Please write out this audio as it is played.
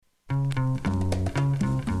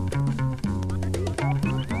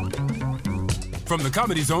From the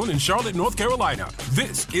Comedy Zone in Charlotte, North Carolina,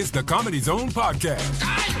 this is the Comedy Zone Podcast.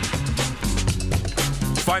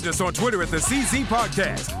 Find us on Twitter at the CZ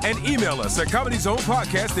Podcast and email us at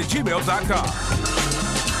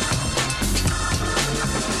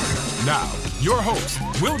comedyzonepodcast@gmail.com. Now, your hosts,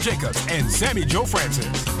 Will Jacobs and Sammy Joe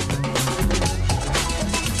Francis.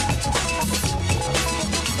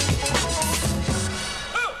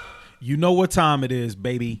 You know what time it is,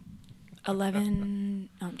 baby. 11.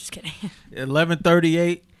 No, I'm just kidding.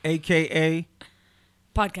 11:38, a.k.a.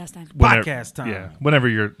 Podcast time. Podcast time. Yeah, whenever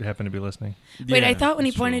you happen to be listening. Wait, Yeah, I thought when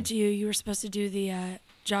he that's pointed true. to you, you were supposed to do the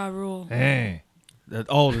Ja Rule. Hey. The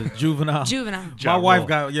juvenile. Juvenile. Ja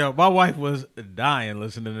My wife was dying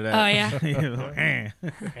listening to that. Oh,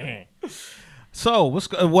 yeah? So,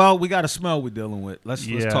 well, we got a smell we're dealing with. Let's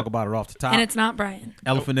talk about it off the top. And it's not Brian.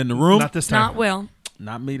 Elephant in the room. Not this It's time. not Will.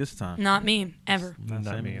 Not me this time. Not me. Ever. Not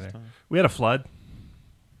Sammy me this either. time. We had a flood.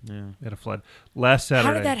 Yeah. We had a flood last Saturday.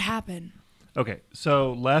 How did that happen? Okay,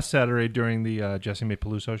 so last Saturday during the Jesse May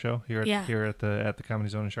Peluso show here at the Comedy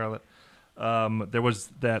Zone in Charlotte, there was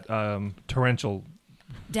that torrential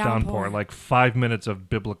downpour, like 5 minutes of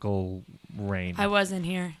biblical rain. I wasn't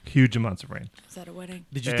here. Huge amounts of rain. I was at a wedding.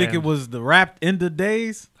 Did you think it was the wrapped end of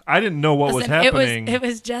days? I didn't know what was Listen, happening. It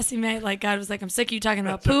was Jesse May. Like, God was like, I'm sick of you talking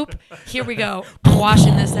about poop. Here we go. I'm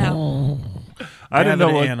washing this out. I didn't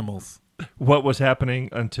know animals. what was happening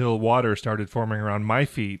until water started forming around my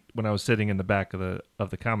feet when I was sitting in the back of the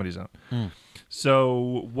Comedy Zone.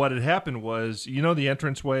 So what had happened was, the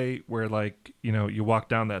entranceway where, like, you walk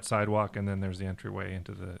down that sidewalk and then there's the entryway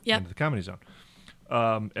into the Comedy Zone.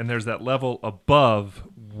 And there's that level above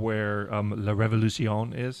where La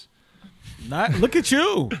Revolution is. Look at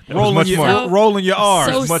you. rolling Rolling your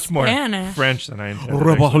R's. So It's much more Spanish. French than I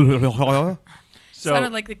intended.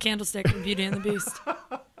 Sounded like the candlestick from Beauty and the Beast.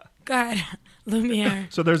 God, Lumiere.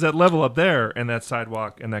 So there's that level up there and that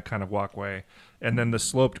sidewalk and that kind of walkway. And then the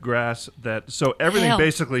sloped grass so everything Hell.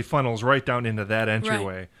 basically funnels right down into that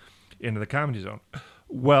entryway into the Comedy Zone.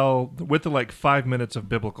 Well, with the 5 minutes of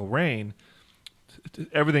biblical rain,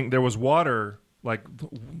 there was water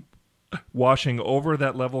washing over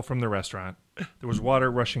that level from the restaurant. There was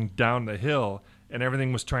water rushing down the hill, and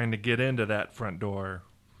everything was trying to get into that front door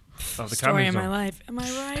of the Story Comedy of Zone. my life. Am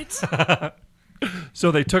I right? So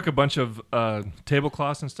they took a bunch of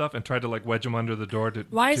tablecloths and stuff and tried to wedge them under the door.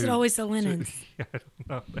 Why is it always the linens? I don't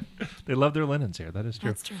know. They love their linens here. That is true.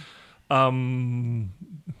 That's true. Um,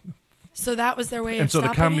 So that was their way and of so the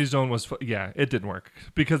stopping Comedy it? Zone was, it didn't work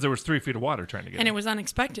because there was 3 feet of water trying to get And in. it was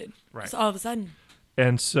unexpected. Right. So all of a sudden.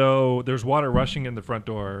 And so there's water rushing in the front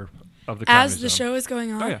door of the Comedy As the Zone. show is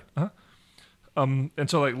going on. Oh, yeah. Uh-huh. And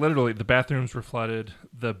so literally the bathrooms were flooded,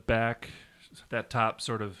 the back, that top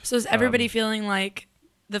sort of. So is everybody feeling like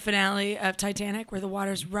the finale of Titanic where the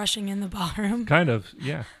water's rushing in the ballroom? Kind of,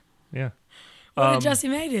 yeah. Yeah. What did Jessie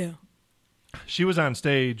May do? She was on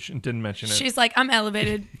stage and didn't mention it. She's like, I'm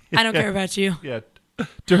elevated. I don't care about you. Yeah.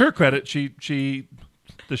 To her credit, the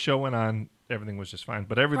show went on. Everything was just fine.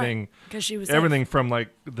 But everything, Because she was everything from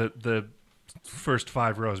the first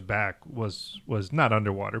 5 rows back was not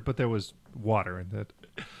underwater, but there was water in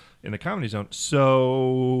the Comedy Zone.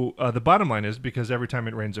 So the bottom line is, because every time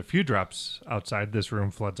it rains a few drops outside, this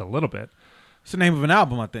room floods a little bit. It's the name of an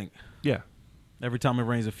album, I think. Yeah. Every time it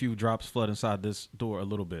rains, a few drops flood inside this door a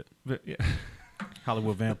little bit. But, yeah.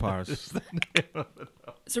 Hollywood Vampires.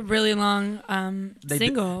 It's a really long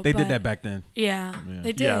single. They but did that back then. Yeah,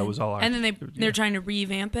 they did. Yeah, it was all And then art. they're trying to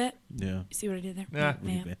revamp it. Yeah. You see what I did there? Yeah.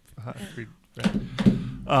 Revamp.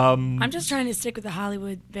 I'm just trying to stick with the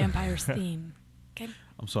Hollywood Vampires theme. Okay.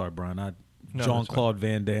 I'm sorry, Brian. No, Jean-Claude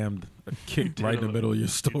Van Damme kicked right in the middle of your You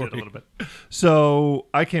story. did a little bit. So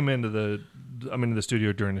I came into the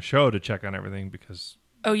studio during the show to check on everything because.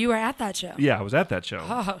 Oh, you were at that show? Yeah, I was at that show.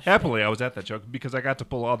 Oh, shit. Happily, I was at that show because I got to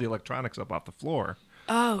pull all the electronics up off the floor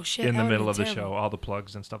Oh, shit. in the that would've middle been of the terrible. show, all the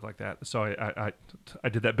plugs and stuff like that. So I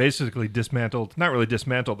did that. Basically, not really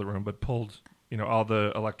dismantled the room, but pulled all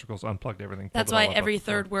the electricals, unplugged everything. pulled That's it all why up every off the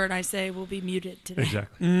floor. third word I say will be muted today.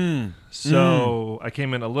 Exactly. So I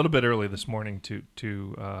came in a little bit early this morning to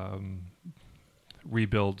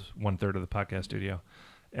rebuild 1/3 of the podcast studio,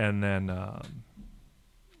 and then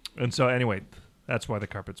and so anyway. That's why the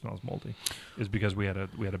carpet smells moldy, is because we had a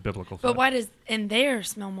biblical flood. But why does in there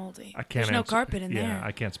smell moldy? I can't. There's no answer- carpet in yeah, there.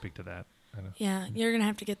 I can't speak to that. I know. Yeah, you're gonna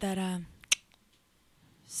have to get that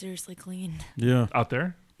seriously clean. Yeah. Out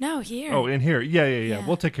there? No, here. Oh, in here. Yeah. Yeah.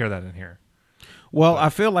 We'll take care of that in here. Well, I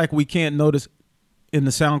feel like we can't notice in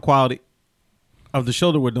the sound quality of the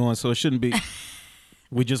show that we're doing, so it shouldn't be.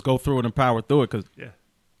 We just go through it and power through it because Yeah.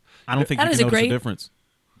 I don't think That you is can a notice great the difference.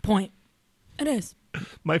 point. It is.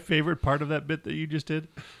 My favorite part of that bit that you just did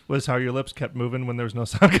was how your lips kept moving when there was no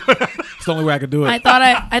sound coming out. It's the only way I could do it. I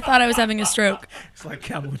thought I was having a stroke. It's like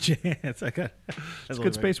count with your hands. That's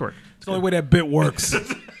Good space work. It's the only way that bit works.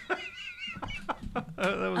 That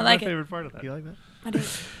was I like my it. favorite part of that. You like that? I do.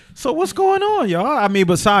 So what's going on, y'all? I mean,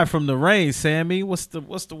 aside from the rain, Sammy, what's the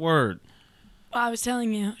word? Well, I was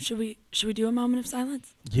telling you, should we do a moment of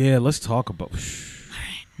silence? Yeah, let's talk about.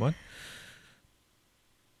 What?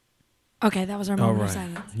 Okay, that was our All moment of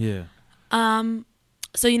right. silence. Yeah.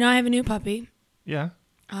 So I have a new puppy. Yeah.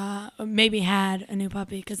 Maybe had a new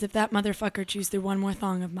puppy, because if that motherfucker chews through one more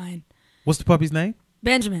thong of mine, What's the puppy's name?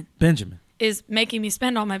 Benjamin is making me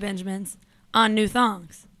spend all my Benjamins on new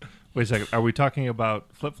thongs. Wait a second. Are we talking about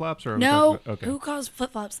flip-flops? Or are we No, talking- okay. who calls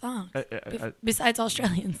flip-flops thongs? I Besides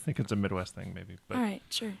Australians. think it's a Midwest thing, maybe. But. All right,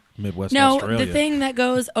 sure. Midwest No, Australia. the thing that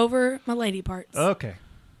goes over my lady parts. Okay.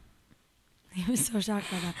 He was so shocked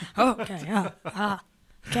by that. Oh, okay.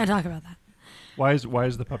 Can't talk about that. Why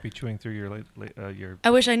is the puppy chewing through your? I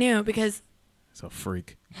wish I knew, because It's a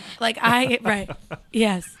freak. like right.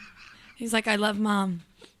 Yes. He's like, I love mom.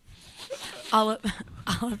 Olive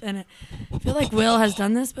in it. I feel like Will has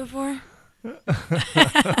done this before.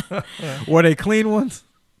 Were they clean ones?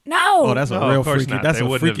 No. Oh, that's a No, real of course freaky. not. That's They a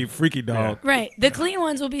wouldn't freaky, have- freaky dog. Right. The clean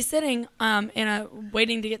ones will be sitting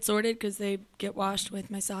waiting to get sorted, because they get washed with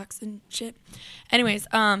my socks and shit. Anyways,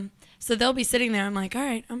 so they'll be sitting there. I'm like, all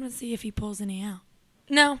right, I'm going to see if he pulls any out.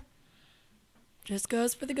 No. Just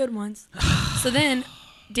goes for the good ones. So then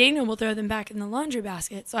Daniel will throw them back in the laundry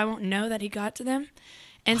basket, so I won't know that he got to them.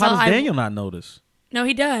 And How so does Daniel not notice? No,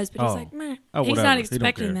 he does, but he's Oh. like, meh. Oh, He's whatever. not He don't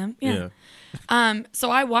expecting care. them. Yeah. So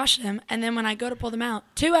I wash them, and then when I go to pull them out,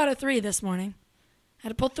 2 out of 3 this morning, had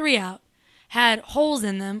to pull 3 out, had holes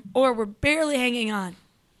in them or were barely hanging on.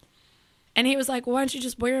 And he was like, well, why don't you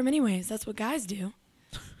just wear them anyways? That's what guys do.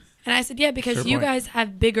 And I said, yeah, because Fair you point. guys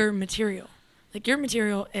have bigger material. Like, your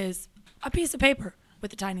material is a piece of paper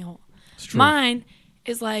with a tiny hole. It's true. Mine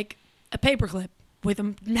is like a paper clip with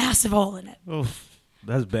a massive hole in it. Oh,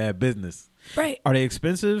 that's bad business. Right. Are they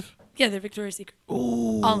expensive? Yeah, they're Victoria's Secret.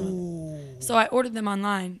 Ooh. All of them. So I ordered them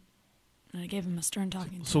online, and I gave him a stern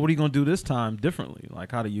talking. So what are you gonna do this time differently?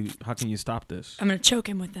 Like, how can you stop this? I'm going to choke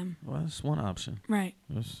him with them. Well, that's one option. Right.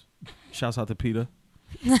 Shouts out to Peter.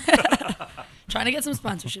 Trying to get some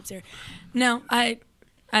sponsorships here. No, I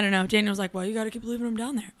don't know. Daniel was like, well, you got to keep leaving them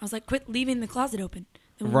down there. I was like, quit leaving the closet open.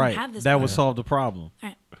 Then we won't Right. have this That problem. would solve the problem. All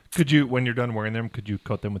right. Could you, when you're done wearing them, could you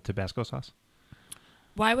coat them with Tabasco sauce?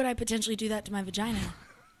 Why would I potentially do that to my vagina?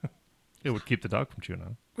 It would keep the dog from chewing on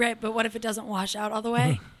them. Right, but what if it doesn't wash out all the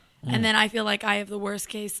way? And then I feel like I have the worst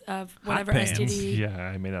case of whatever pans. STD. Yeah,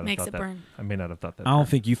 I may not have Makes thought it that. burn. I may not have thought that. I don't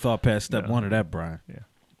think you thought past step No. 1 of that, Brian. Yeah.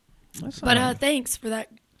 That's But all right. thanks for that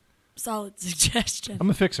solid suggestion. I'm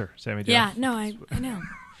a fixer, Sammy Joe. Yeah, no, I know.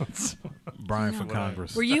 Brian for No.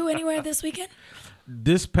 Congress. Were you anywhere this weekend?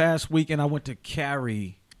 This past weekend, I went to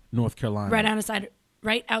Cary, North Carolina.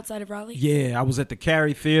 Right outside of Raleigh? Yeah, I was at the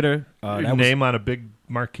Cary Theater. Your That was name on a big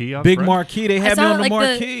marquee out big front? marquee. They I had me saw on the like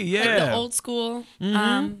marquee. like Yeah, the old school.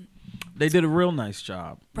 they did a real nice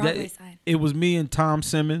job. Broadway That- side. It was me and Tom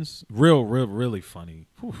Simmons. Really funny.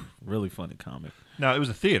 Whew, really funny comic. Now, it was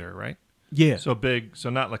a theater, right? Yeah. So big, so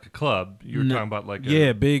not like a club. You were No. talking about like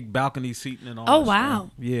Yeah, big balcony seating and all Oh, that wow.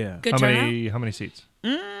 stuff. Yeah. Good how turnout? many seats?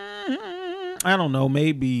 I don't know,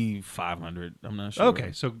 maybe 500. I'm not sure.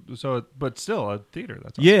 Okay, so but still a theater.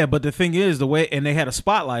 That's all. Yeah, but the thing is, the way, and they had a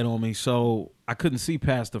spotlight on me, so I couldn't see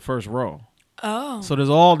past the first row. Oh. So there's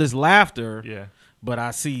all this laughter, Yeah. but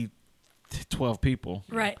I see 12 people.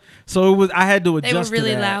 Right. So it was. I had to They adjust. were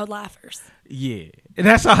really to that. loud laughers. Yeah, and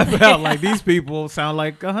that's how I felt. Like these people sound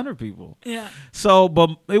like 100 people. Yeah. So,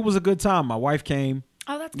 but it was a good time. My wife came.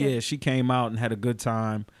 Oh, that's good. Yeah, she came out and had a good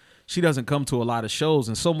time. She doesn't come to a lot of shows,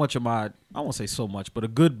 and so much of I won't say so much, but a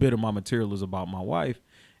good bit of my material is about my wife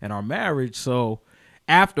and our marriage. So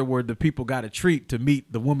afterward, the people got a treat to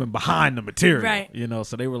meet the woman behind the material. Right. You know,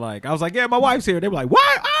 so they were like, I was like, yeah, my wife's here. They were like,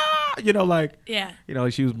 what? Ah! You know, like, Yeah. you know,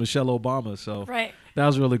 she was Michelle Obama. So Right. that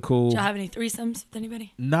was really cool. Did y'all have any threesomes with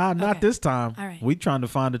anybody? Nah, not Okay. this time. All right. We trying to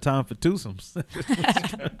find a time for twosomes.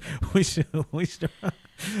 we should.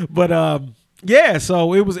 But yeah.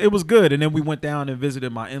 So it was good, and then we went down and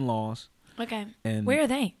visited my in-laws. Okay. And Where are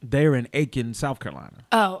they? They're in Aiken, South Carolina.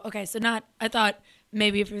 Oh, okay. So I thought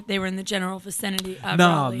maybe if they were in the general vicinity of No,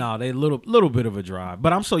 Raleigh. no, they little bit of a drive.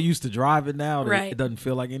 But I'm so used to driving now that Right. it doesn't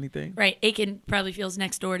feel like anything. Right. Aiken probably feels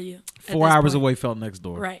next door to you. at 4 this hours point. away felt next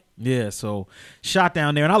door. Right. Yeah, so shot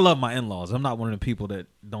down there, and I love my in-laws. I'm not one of the people that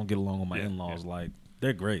don't get along with my Yeah, in-laws. yeah. Like,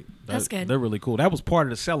 they're great. That's good. They're really cool. That was part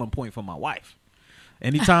of the selling point for my wife.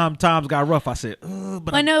 Anytime times got rough, I said,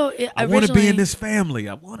 but I know. I want to be in this family.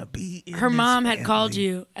 I want to be in her this mom had family. called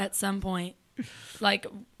you at some point, like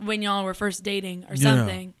when y'all were first dating or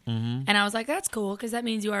something. Mm-hmm. And I was like, that's cool because that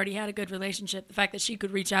means you already had a good relationship. The fact that she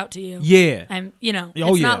could reach out to you. Yeah. And,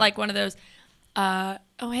 Oh, it's yeah. not like one of those, oh,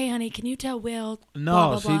 hey, honey, can you tell Will? No,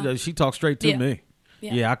 blah, blah, blah. she talks straight to Yeah. me.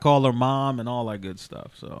 Yeah, I call her mom and all that good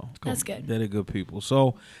stuff. So That's good. They're good people.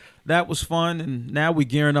 So that was fun. And now we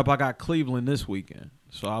gearing up. I got Cleveland this weekend.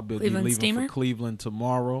 So I'll be Cleveland leaving steamer? for Cleveland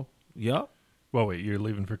tomorrow. Yep. Well, wait, you're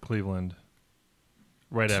leaving for Cleveland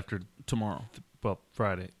right after, Tomorrow.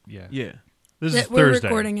 Friday. Yeah. Yeah. This is We're Thursday.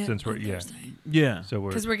 recording it Since we're, on yeah. Thursday. Yeah. So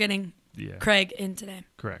Because we're getting yeah. Craig in today.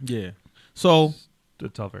 Correct. Yeah. So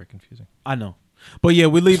It's all very confusing. I know. But yeah,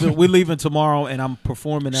 we're leaving tomorrow and I'm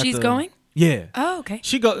performing at She's the going? Yeah. Oh, okay.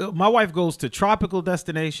 My wife goes to tropical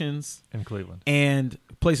destinations In Cleveland. and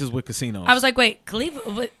places with casinos. I was like, wait,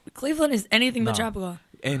 Cleveland is anything but No. tropical.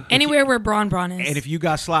 and Anywhere where Braun is. and if you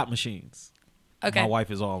got slot machines, okay. my wife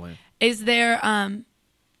is all in. Is there,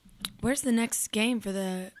 where's the next game for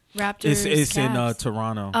the Raptors? It's in Cavs?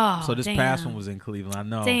 Toronto. Oh, so this damn. past one was in Cleveland. I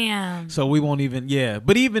know. Damn. So we won't even. Yeah,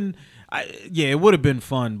 but even. It would have been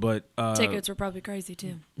fun, but Tickets were probably crazy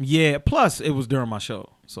too. Yeah. Plus, it was during my show,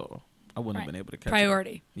 so I wouldn't have Right. been able to catch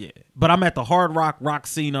Priority. it. Yeah, but I'm at the Hard Rock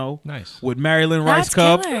Roxino. Nice. With Marilyn Rice That's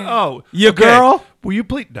Cup. killer. Oh, Your okay. girl? Will you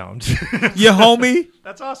please don't? Your homie,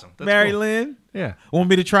 That's awesome. That's Mary cool. Lynn. Yeah. Want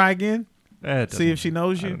me to try again? It doesn't See if she matter.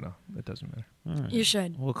 knows I you? don't know. It doesn't matter. You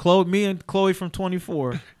should. Well, me and Chloe from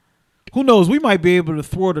 24. Who knows? We might be able to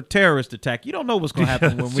thwart a terrorist attack. You don't know what's going to happen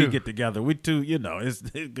when that's we true. get together. We two,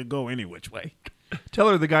 it could go any which way. Tell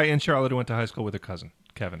her the guy in Charlotte who went to high school with her cousin,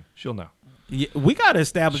 Kevin. She'll know. Yeah, we got to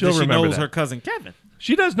establish She'll that she remember knows that. her cousin Kevin.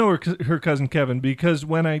 She does know her cousin Kevin because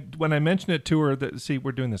when I mentioned it to her, see,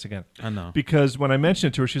 we're doing this again. I know. Because when I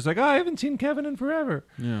mentioned it to her, she's like, "Oh, I haven't seen Kevin in forever."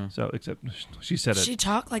 Yeah. So, except she said it She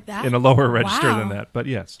talked like that? in a lower register Wow. than that. But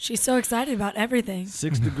yes, She's so excited about everything.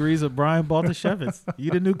 6 degrees of Brian Baltashevitz. You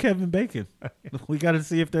the new Kevin Bacon. We got to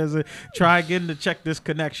see if there's try again to check this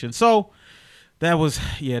connection. So that was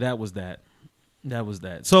that. That was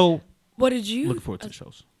that. So What did you look forward to the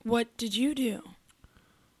shows. What did you do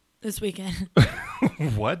this weekend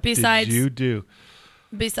what Besides- did you do?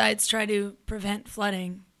 besides try to prevent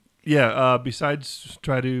flooding? Yeah. Besides,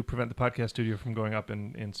 try to prevent the podcast studio from going up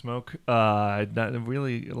in smoke. Not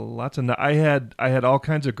really lots of. I had all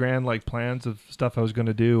kinds of grand plans of stuff I was going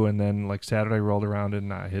to do, and then Saturday rolled around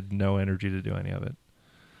and I had no energy to do any of it.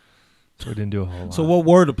 So I didn't do a whole lot. So what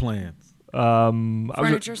were the plans?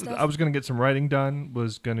 Furniture stuff? I was going to get some writing done.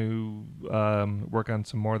 Was going to work on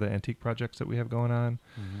some more of the antique projects that we have going on,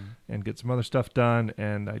 and get some other stuff done.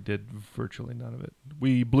 And I did virtually none of it.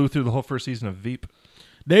 We blew through the whole first season of Veep.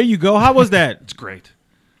 There you go. How was that? It's great.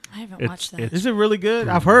 I haven't It's- watched that. it's- Is it really good?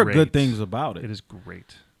 I've heard Great. good things about it. It is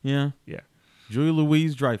great. Yeah. Yeah, Julia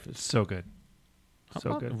Louise Dreyfus. so good.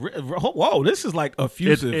 So good. Whoa, this is like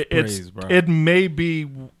effusive praise, bro. It may be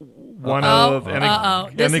one Oh, of.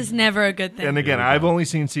 And this ag- is never a good thing. And again, Here we I've go. only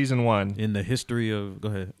seen season 1. In the history of, go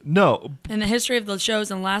ahead. No, In the history of the shows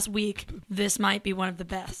in the last week, this might be one of the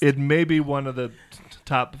best. it may be one of the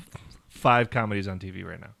top 5 comedies on TV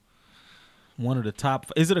right now. One of the top.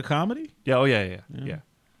 Is it a comedy? Yeah. Oh yeah.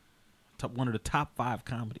 One of the top 5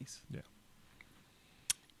 comedies.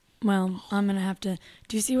 Well, I'm going to have to.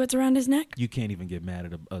 Do you see what's around his neck? You can't even get mad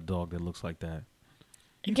at a dog that looks like that.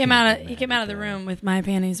 He came out of the room with my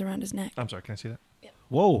panties around his neck. I'm sorry. Can I see that?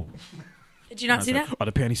 Whoa. Did you not see that? Are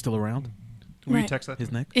the panties still around? Will you Right. text that?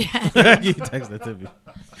 His neck? Yeah. You text that to me.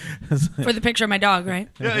 For the picture of my dog, right?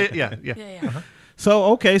 Yeah. Yeah.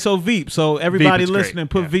 So Veep. So everybody is great. listening,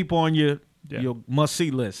 put Yeah. Veep on your Yeah. must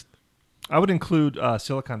see list. I would include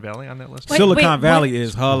Silicon Valley on that list. Wait, Silicon what- Valley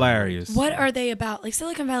is hilarious. What are they about? Like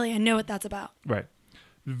Silicon Valley, I know what that's about. Right.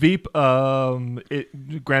 Veep.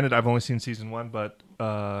 Granted, I've only seen season 1, but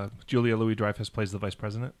Julia Louis-Dreyfus plays the vice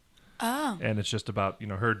president, Oh. and it's just about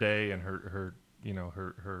her day and her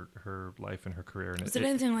life and her career. And Is it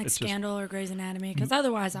anything like it's just- Scandal or Grey's Anatomy? Because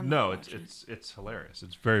otherwise, I'm No, not it's watching. it's hilarious.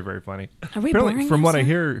 It's very, very funny. Are we Apparently, boring from what I ourselves?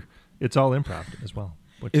 hear, it's all improv as well.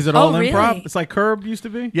 Which Is it all Oh, improv? really? It's like Curb used to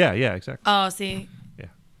be? Yeah, exactly. Oh, see, Yeah.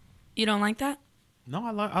 you don't like that? No,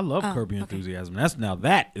 I love Oh, Curb Your okay. Enthusiasm.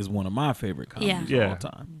 That is one of my favorite comedies Yeah. of Yeah. all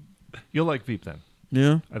time. You'll like Veep then.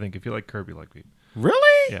 Yeah. I think if you like Curb, you like Veep.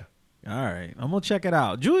 Really? Yeah. All right. I'm gonna check it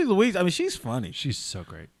out. Julie Louise, I mean, she's funny. She's so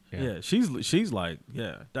great. Yeah, she's like,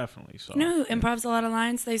 yeah, definitely. So. You know who improvs a lot of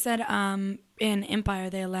lines? They said in Empire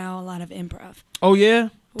they allow a lot of improv. Oh yeah,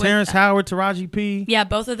 With, Terrence Howard, Taraji P. Yeah,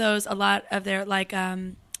 both of those. A lot of their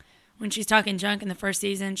when she's talking junk in the first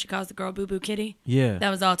season, she calls the girl Boo Boo Kitty. Yeah, That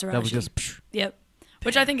was all Taraji. that was just. Yep.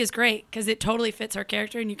 which I think is great because it totally fits her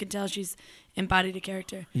character, and you can tell she's embodied a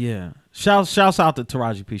character. Yeah. Shouts out to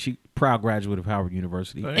Taraji P. She proud graduate of Howard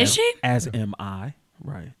University. Oh, yeah. Is she? As am I.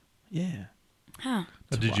 Right. Yeah. Huh.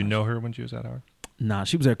 Did you know her when she was at Howard? Nah,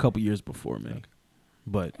 she was there a couple years before me.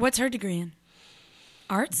 Okay. What's her degree in?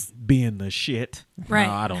 Arts? Being the shit. Right.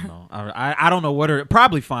 No, I don't know. I don't know what her.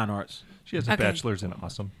 Probably fine arts. She has a Okay. bachelor's in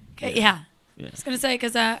awesome. Okay, yeah. Yeah. I was going to say,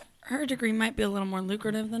 because her degree might be a little more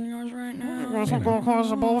lucrative than yours right now.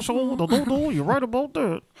 You're right about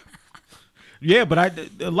that. Yeah, but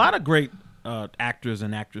a lot of great actors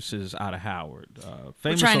and actresses out of Howard. We're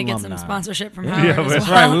Famous trying to get alumni. some sponsorship from Yeah, Howard as that's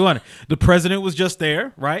well. right. We want it. The president was just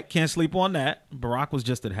there, right? Can't sleep on that. Barack was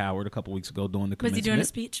just at Howard a couple weeks ago doing the Was he commencement. doing a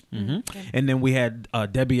speech? Mm-hmm. Okay. And then we had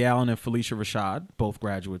Debbie Allen and Felicia Rashad, both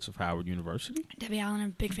graduates of Howard University. Debbie Allen, I'm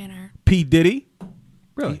a big fan of her. P. Diddy.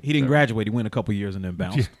 Really? He didn't graduate. He went a couple years and then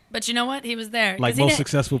bounced. But you know what? He was there. Like 'Cause he most didn't-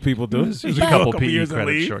 successful people do. There's a couple PE years and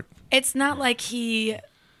credits leave. short. It's not like he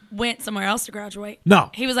went somewhere else to graduate. No.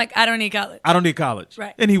 He was like, I don't need college. I don't need college.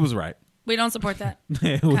 Right. And he was right. We don't support that.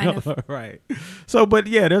 Kind of. Right. So, but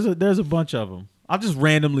yeah, there's a bunch of them. I'll just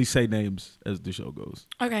randomly say names as the show goes.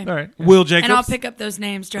 Okay. All right. Will Jacobs. And I'll pick up those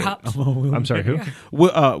names dropped. I'm sorry, who?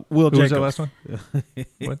 Will Who Jacobs. was that last one?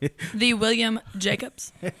 What? The William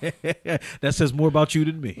Jacobs. That says more about you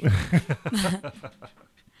than me.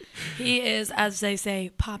 He is, as they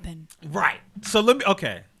say, poppin'. Right. So let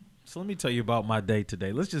me tell you about my day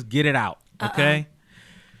today. Let's just get it out, okay?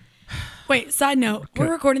 Wait, side note,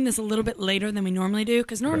 we're recording this a little bit later than we normally do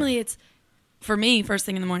because normally it's, for me, first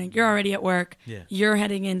thing in the morning. You're already at work. Yeah. You're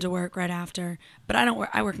heading into work right after. But I don't work.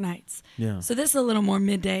 I work nights. Yeah. So this is a little more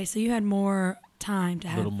midday. So you had more time to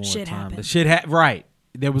A have little more shit time. happen. The shit right.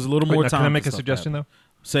 There was a little Wait, more now, time. can I for make a stuff to suggestion, happen. though?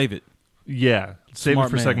 Save it. Yeah. Save Smart it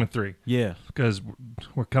for man. segment 3. Yeah. Because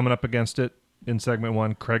we're coming up against it in segment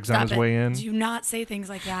 1. Craig's Stop on his it. way in. Do not say things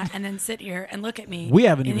like that and then sit here and look at me. We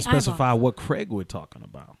haven't in even the eyeballs. specified what Craig we're talking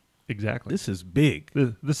about. Exactly. This is big.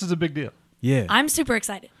 This is a big deal. Yeah. I'm super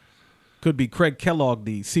excited. Could be Craig Kellogg,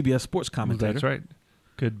 the CBS sports commentator. That's right.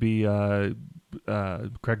 Could be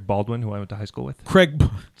Craig Baldwin, who I went to high school with. Craig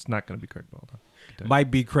It's not going to be Craig Baldwin.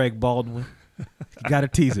 might be Craig Baldwin. You got to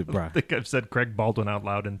tease it, bro. I think I've said Craig Baldwin out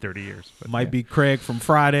loud in 30 years. But Might yeah. be Craig from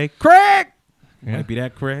Friday. Craig! Yeah. Might be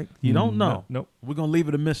that Craig. You don't know. Nope. We're going to leave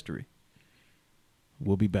it a mystery.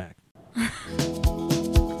 We'll be back.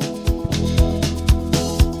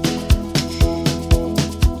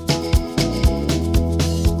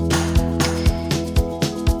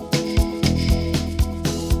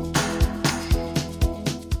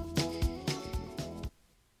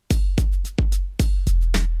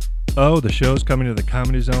 Oh, the show's coming to the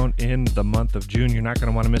Comedy Zone in the month of June. You're not going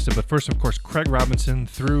to want to miss it. But first, of course, Craig Robinson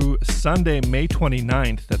through Sunday, May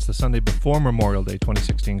 29th. That's the Sunday before Memorial Day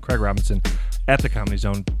 2016. Craig Robinson at the Comedy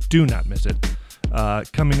Zone. Do not miss it.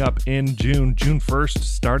 Coming up in June 1st,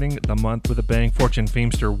 starting the month with a bang, Fortune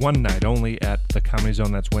Feimster, one night only at the Comedy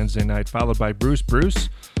Zone. That's Wednesday night, followed by Bruce.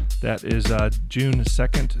 That is June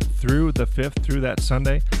 2nd through the 5th, through that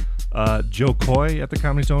Sunday. Joe Coy at the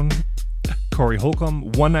Comedy Zone. Corey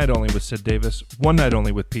Holcomb, one night only with Sid Davis, one night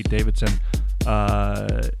only with Pete Davidson.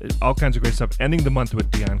 All kinds of great stuff. Ending the month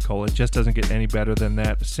with Dion Cole. It just doesn't get any better than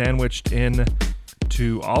that. Sandwiched in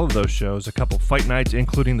to all of those shows, a couple fight nights,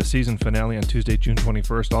 including the season finale on Tuesday, June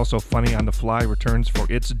 21st. Also, Funny on the Fly returns for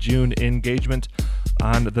its June engagement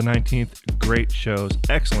on the 19th. Great shows,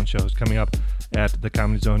 excellent shows coming up at the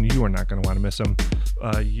Comedy Zone. You are not going to want to miss them.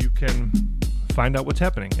 You can find out what's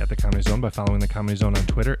happening at the Comedy Zone by following the Comedy Zone on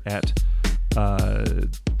Twitter at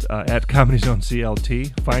Comedy Zone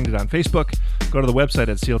CLT. Find it on Facebook. Go to the website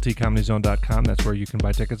at cltcomedyzone.com. That's where you can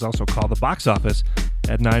buy tickets. Also call the box office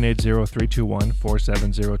at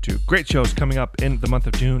 980-321-4702. Great shows coming up in the month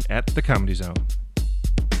of June at the Comedy Zone.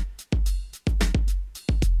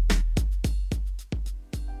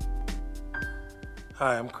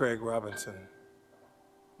 Hi, I'm Craig Robinson.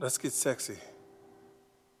 Let's get sexy.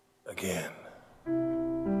 Again.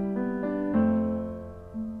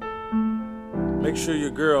 Make sure your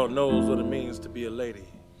girl knows what it means to be a lady.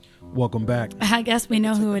 Welcome back. I guess we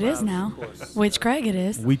know who it is now, which Craig it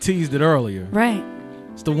is. We teased it earlier. Right.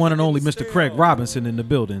 It's the one and only Mr. Craig Robinson in the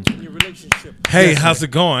building. Your relationship. Hey, how's it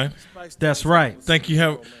going? That's right. Thank you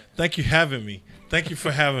having me. Thank you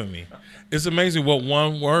for having me. It's amazing what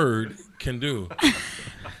one word can do.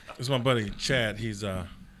 It's my buddy Chad. He's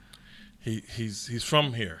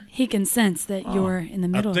from here. He can sense that you're in the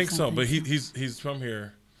middle. I think of so, something. but he's from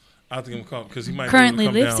here. I have to give him a call because he might Currently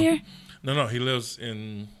be able to come lives down. here? No, he lives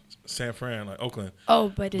in San Fran, like Oakland.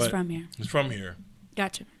 Oh, but is But from here. He's from here.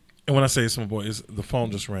 Gotcha. And when I say it's my boy, the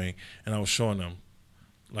phone just rang, and I was showing them,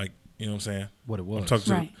 like, You know what I'm saying? What it was. I'm talking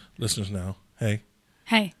to Right. listeners now. Hey.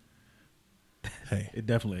 Hey, It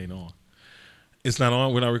definitely ain't on. It's not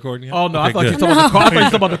on? We're not recording yet? Oh no, I Okay, thought you good. were talking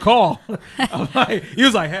about the call. I thought you were talking about the call. I'm like, he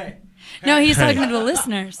was like, "Hey." no, he's talking to the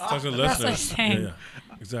listeners. Talking to That's what listeners. I'm saying. Yeah,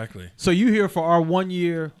 exactly. So you here for our 1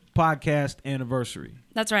 year podcast anniversary?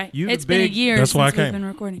 That's right. You the It's been a big- year That's since why I we've came. been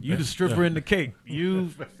recording. You the stripper in the cake. You.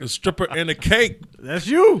 The stripper and the cake. That's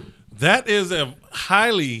you. That is a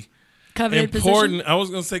highly Coveted important. position. I was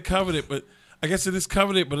going to say coveted, but I guess it is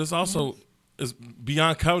coveted, but it's also it's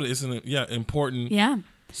beyond coveted. It's an important Yeah,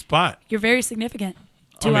 spot. you're very significant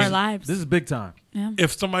to I mean, our lives. This is big time. yeah.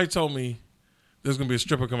 If somebody told me there's going to be a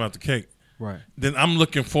stripper come out the cake, Right. then I'm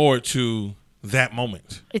looking forward to that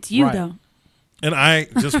moment. It's you Right. though. And I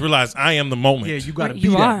just realized I am the moment Yeah, you got to Right, be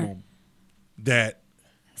you that are. moment. that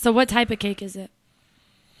So what type of cake is it?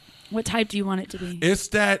 What type do you want it to be? it's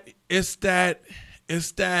that,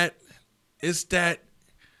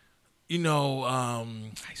 you know,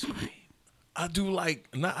 Ice cream. I do like,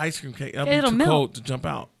 not ice cream cake. I'll It'll be too melt. cold to jump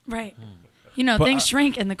out. Right. You know, But things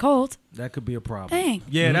shrink in the cold. That could be a problem. Dang.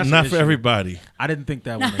 Yeah, that's not an for issue. everybody. I didn't think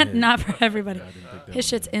that one ahead. Not for everybody. His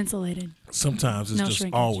shit's insulated. Sometimes it's No just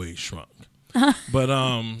shrinkage. always shrunk. But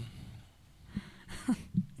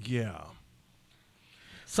yeah,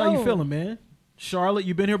 So how you So- feeling, man? Charlotte,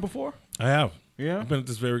 you been here before? I have. Yeah. I've been at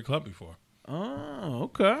this very club before. Oh,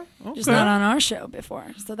 okay. Okay. Just not on our show before.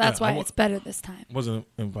 So that's Yeah, I why wa- it's better this time. Wasn't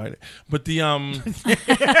invited, but the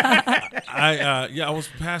I was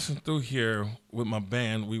passing through here with my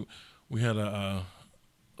band. We had a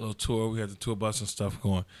little tour. We had the tour bus and stuff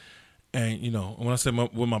going, and you know when I say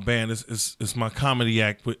with my band, it's my comedy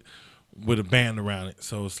act with a band around it.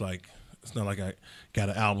 So it's like it's not like I got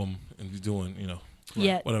an album and be doing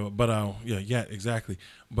Yet. whatever. But yeah, exactly.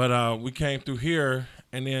 But we came through here,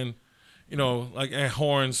 and then like at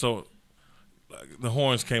horns. So the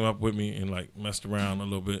horns came up with me and like messed around a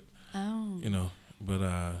little bit, Oh. But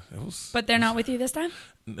it was. But they're not with you this time?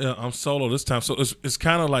 I'm solo this time, so it's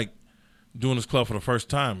kind of like doing this club for the first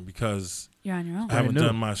time because You're on your own. I haven't new.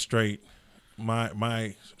 done my straight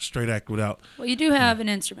act without. Well, you do have an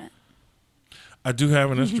instrument, I do have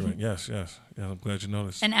an instrument. Yes. I'm glad you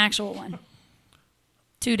noticed. an actual one.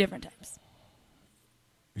 2 different types.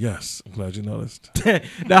 Yes, I'm glad you noticed.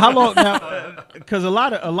 Now, how long? Now, because a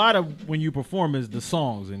lot of when you perform is the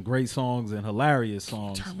songs and great songs and hilarious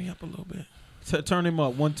songs. Turn me up a little bit. Turn him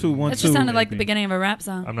up. 1 2 1 That 2. just sounded like the beginning of a rap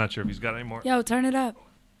song. I'm not sure if he's got any more. Yo, turn it up.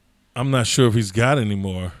 I'm not sure if he's got any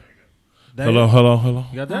more. That- Hello.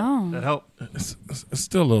 You got that? Oh. That helped. It's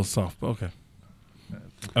still a little soft, but okay.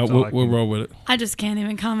 all I We'll can- roll with it. I just can't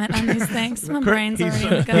even comment on these things. My brain's He's already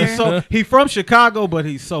in the gutter. he from Chicago, but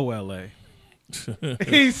he's so LA.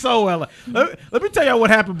 He's so LA. Let me tell y'all what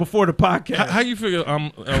happened before the podcast. How you figure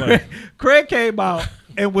I'm LA? Craig came out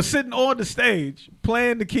and was sitting on the stage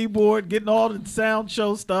playing the keyboard, getting all the sound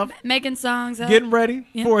show stuff, Making songs. getting ready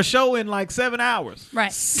Yeah. for a show in like 7 hours.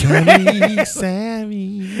 Right.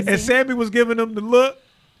 Sammy. And Sammy was giving him the look.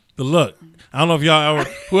 The look. I don't know if y'all ever,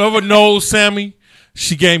 whoever knows Sammy,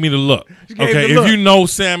 she gave me the look. gave Okay, the if look. you know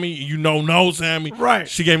Sammy, you know Sammy. Right.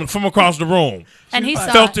 She gave me from across the room. And he She's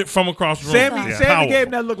saw Felt it from across the room. Sammy, Yeah. Sammy Powerful. gave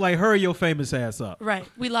him that look like, hurry your famous ass up. Right.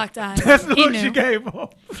 We locked eyes. That's the he look knew. she gave him.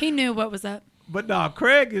 He knew what was up. But no,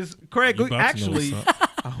 Craig You about to know actually, what's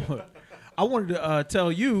up. I wanted to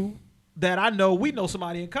tell you that we know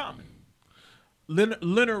somebody in common.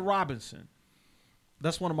 Leonard Robinson.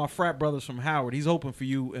 That's one of my frat brothers from Howard. He's open for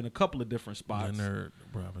you in a couple of different spots. Leonard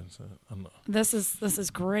Robinson. I'm not. This is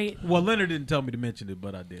great. Well, Leonard didn't tell me to mention it,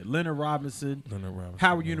 but I did. Leonard Robinson, Leonard Robinson.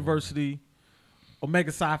 Howard University,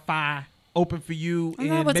 Omega Psi Phi, open for you Isn't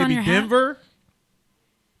that in what's on maybe your hat? Denver.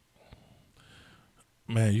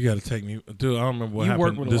 Man, you got to take me. Dude, I don't remember what You work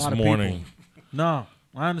happened with a this lot of morning. No,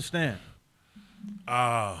 I understand.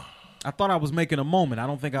 I thought I was making a moment. I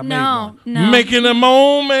don't think I made No, one. no. Making a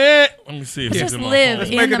moment. Let me see if Let's it's just in my live phone. Let's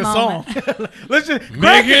in make the it a song. moment. Let's just Craig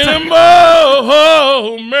Making can a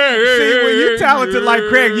moment. See, when you're talented like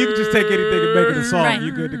Craig, you can just take anything and make it a song. Right.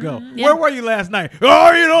 You're good to go. Yeah. Where were you last night?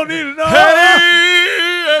 Oh, you don't need to know.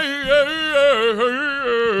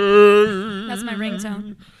 That's my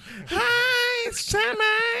ringtone. Hi, it's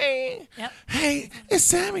Sammy. Yep. Hey, it's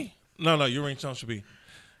Sammy. No, your ringtone should be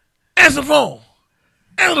answer the phone.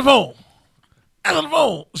 Answer the phone. Answer the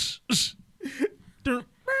phone. Shh, shh. I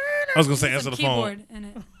was gonna say answer Some the phone. keyboard in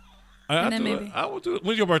it. I And then do maybe. it. I will do it.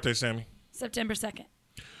 When's your birthday, Sammy? September 2nd.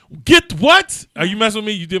 Get what? Are you messing with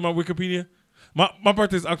me? You did my Wikipedia. My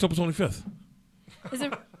birthday is October 25th. Is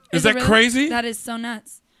it? Is it that really? crazy? That is so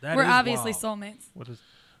nuts. That We're is obviously wild. soulmates. What is?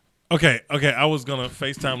 Okay. I was gonna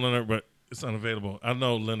FaceTime Leonard, but it's unavailable. I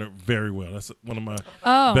know Leonard very well. That's one of my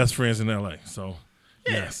Oh. best friends in L.A. So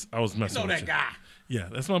yes, I was messing You know with that you. guy. Yeah,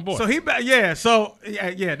 that's my boy. So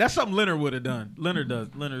yeah, that's something Leonard would have done.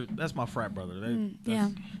 Leonard, that's my frat brother.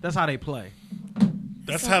 That's how they play.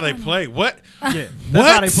 that's how they play. What? Yeah,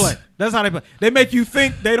 that's how they play. They make you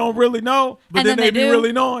think they don't really know, but And then then they they be do.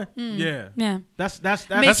 really knowing. Yeah, Yeah. that's Makes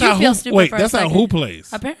That's you how feel who? stupid Wait, for a that's how second. who plays.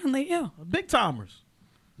 Apparently, you. big timers.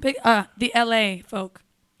 Big, the LA folk.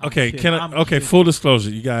 Okay, kidding. I'm okay. kidding. Full disclosure,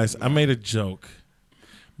 you guys. I made a joke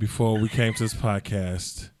before we came to this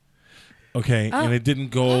podcast. Okay, and it didn't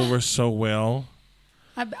go over so well.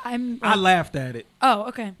 I laughed at it. Oh,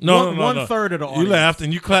 okay. No, One third of the You audience. laughed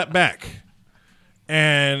and you clapped back,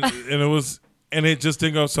 and it just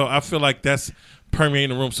didn't go. So I feel like that's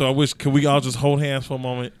permeating the room. So I wish could we all just hold hands for a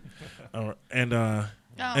moment, and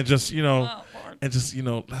just and just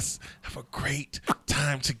let's have a great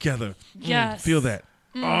time together. Yes. Feel that.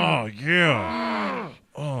 Oh yeah.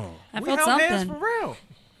 I We felt held hands something. for real.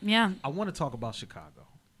 Yeah. I want to talk about Chicago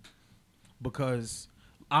because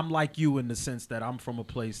I'm like you in the sense that I'm from a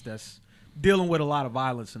place that's dealing with a lot of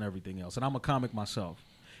violence and everything else, and I'm a comic myself.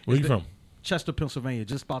 Where you from? Chester, Pennsylvania,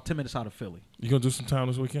 just about 10 minutes out of Philly. You gonna do some time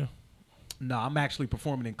this weekend? No, I'm actually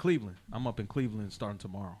performing in Cleveland. I'm up in Cleveland starting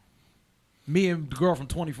tomorrow. Me and the girl from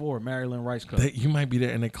 24, Maryland Rice Cup. You might be there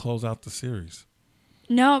and they close out the series.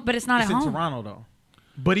 No, but it's not It's at in home. Toronto though.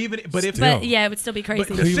 But if But yeah, it would still be crazy.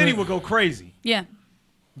 but the city would go crazy. Yeah.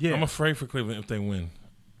 Yeah, I'm afraid for Cleveland if they win.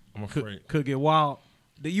 I'm afraid. could get wild.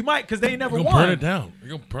 You might because they ain't never You're won. gonna burn it down.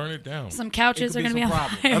 You're gonna burn it down. Some couches It are could going to be be some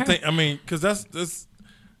on problem. fire. Because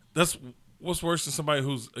that's what's worse than somebody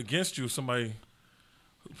who's against you. Somebody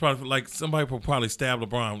will probably stab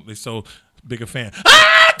LeBron. They so big a fan.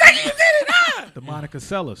 The Monica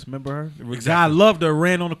Seles, remember her? The Exactly. guy loved her,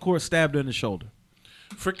 ran on the court, stabbed her in the shoulder.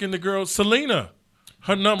 Freaking the girl Selena,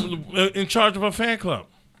 her number in charge of her fan club.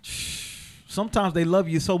 Sometimes they love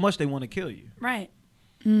you so much they want to kill you. Right.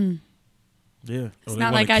 Yeah, It's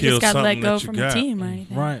not like I just got let go from the team or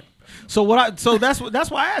anything. right. So that's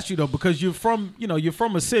why I asked you though, because you're from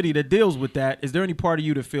a city that deals with that. Is there any part of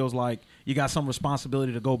you that feels like you got some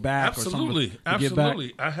responsibility to go back? Absolutely, or something to give back?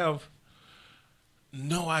 absolutely. I have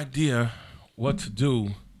no idea what to do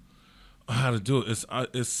or how to do it.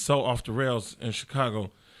 It's so off the rails in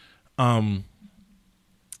Chicago.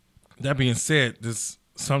 That being said,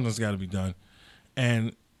 something's got to be done,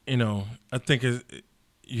 and I think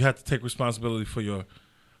you have to take responsibility for your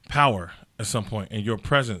power at some point and your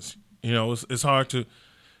presence. It's hard to,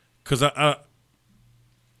 because I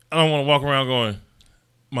don't want to walk around going,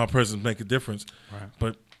 my presence make a difference, Right.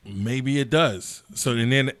 but maybe it does. So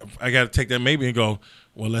and then I got to take that maybe and go,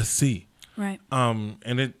 well, let's see. Right.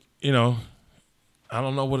 And it, I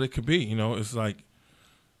don't know what it could be. It's like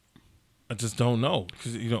I just don't know.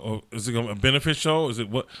 'Cause, is it a benefit show? Is it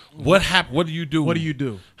what happened? What do you do? What do you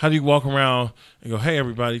do? How do you walk around and go, hey,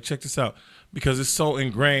 everybody, check this out? Because it's so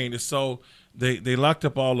ingrained. It's so they locked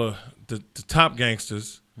up all the top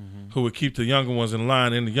gangsters who would keep the younger ones in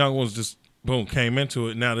line, and the young ones just boom came into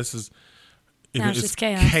it. Now this is Now it's just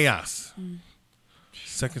chaos.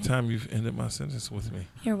 Second time you've ended my sentence with me,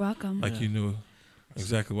 You're welcome. like you knew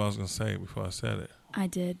exactly what I was going to say before I said it. I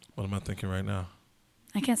did. What am I thinking right now?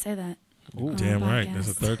 I can't say that. on the Damn right. That's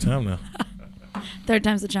the podcast. third time now. Third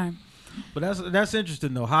time's the charm. But that's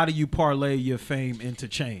interesting though. How do you parlay your fame into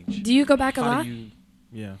change? Do you go back a How lot? do you?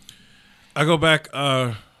 Yeah. I go back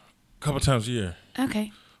a couple times a year,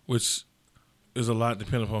 Okay. which is a lot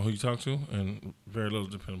depending upon who you talk to, and very little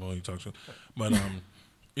depending upon who you talk to. But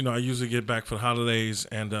I usually get back for the holidays,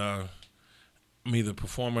 and I'm either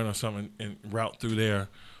performing or something and route through there,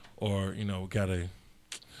 or got a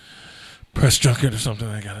press junket or something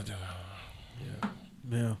I got to do.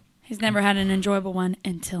 Yeah. He's never had an enjoyable one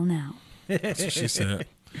until now. That's what she said.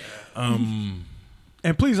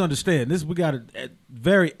 And please understand, we got a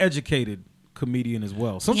very educated comedian as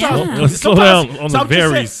well. Yeah. Sometimes, Let's slow down on so the I'm just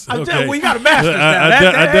saying, varies. I'm Okay. telling you, we got a master's now.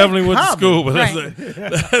 I definitely went to common. school, but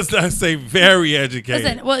Right. let's not say very educated.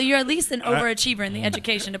 Listen, well, you're at least an overachiever in the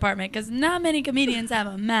education department because not many comedians have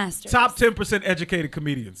a master's. Top 10% educated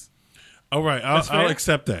comedians. All right, That's I'll fair?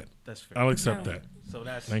 accept that. That's fair. I'll accept All that. right. So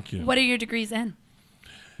that's Thank you. What are your degrees in?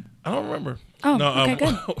 I don't remember. Oh, okay,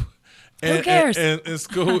 good. And, cares? And in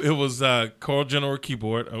school, it was choral general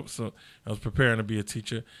keyboard. So I was preparing to be a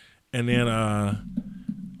teacher, and then I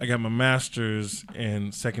got my master's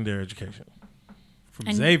in secondary education, from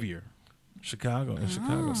And- Xavier. Chicago. In Oh.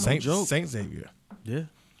 Chicago, joke. Saint Xavier, Yeah.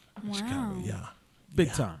 Wow. Chicago. Yeah,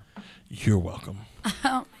 Big time. you're welcome.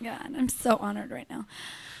 Oh my God, I'm so honored right now.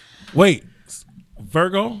 Wait,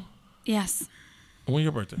 Virgo. Yes. When's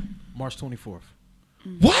your birthday? March 24th.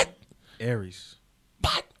 What? Aries.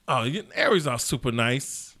 But Aries are super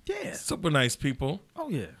nice. Yeah. Super nice people. Oh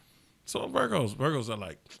yeah. So Virgos are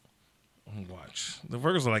like, watch. The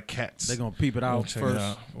Virgos are like cats. They're gonna peep it out Check first. it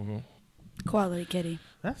out. Mhm. Quality kitty.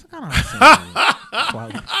 That's kind of how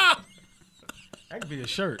quality. That could be a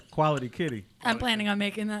shirt. Quality kitty. I'm planning on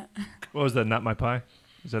making that. What was that? Not My Pie?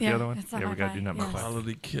 Is that Yeah, the other one? it's Not Yeah, My we got to Pie, do Not My yes. Pie.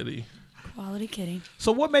 Quality kitty. Quality kitty.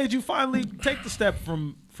 So what made you finally take the step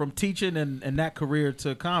from teaching and that career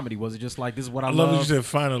to comedy? Was it just like, this is what I I love that you love? said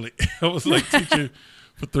finally. I was like teaching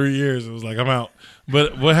for 3 years. It was like, I'm out.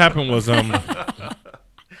 But what happened was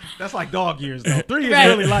That's like dog years though. 3 years Right.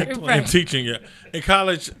 really like 20. Right. in teaching, yeah. In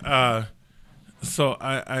college, so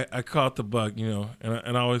I caught the bug, you know,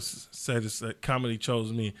 and I always say this, that comedy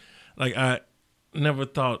chose me. Like, I never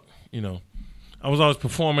thought, you know, I was always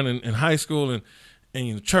performing in high school and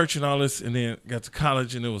you know, church and all this, and then got to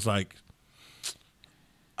college, and it was like,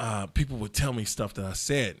 people would tell me stuff that I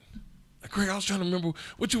said. Like, Greg, I was trying to remember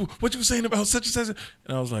what you were saying about such and such,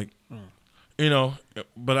 and I was like, you know,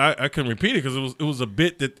 but I couldn't repeat it because it was a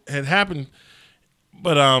bit that had happened,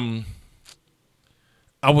 but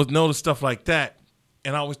I would notice stuff like that,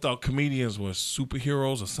 and I always thought comedians were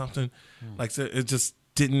superheroes or something. Like, so it just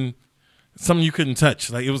didn't, something you couldn't touch.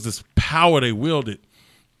 Like, it was this power they wielded.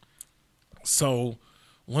 So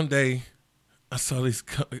one day I saw these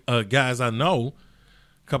guys I know,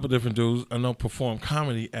 a couple different dudes I know, perform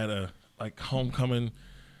comedy at a like homecoming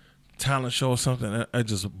talent show or something. It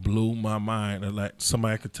just blew my mind. And like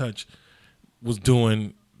somebody I could touch was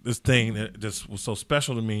doing this thing that just was so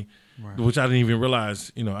special to me, which I didn't even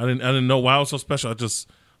realize. You know, I didn't know why it was so special. I just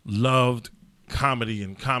loved comedy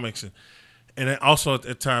and comics, and then also at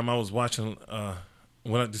that time I was watching.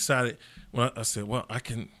 When I said, well, I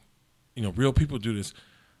can, you know, real people do this.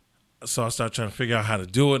 So I started trying to figure out how to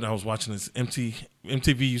do it. And I was watching this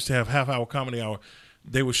MTV used to have half-hour comedy hour.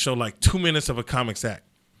 They would show like 2 minutes of a comics act.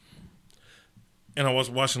 And I was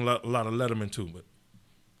watching a lot of Letterman too. But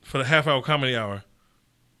for the half-hour comedy hour,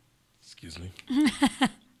 excuse me,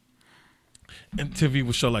 MTV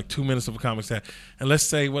would show like 2 minutes of a comics act. And let's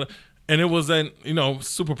say, and it wasn't, you know,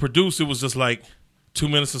 super produced. It was just like 2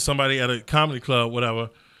 minutes of somebody at a comedy club, whatever.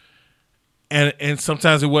 And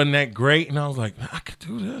sometimes it wasn't that great, and I was like, I could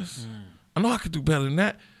do this. I know I could do better than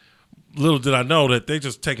that. Little did I know that they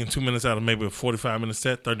just taking 2 minutes out of maybe a 45-minute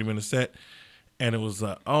set, 30-minute set, and it was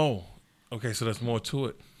oh, okay, so there's more to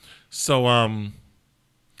it. So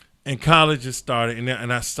in college it started,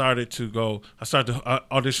 and I started to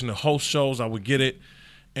audition to host shows. I would get it,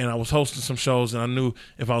 and I was hosting some shows, and I knew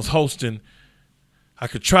if I was hosting, I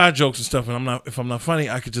could try jokes and stuff, and if I'm not funny,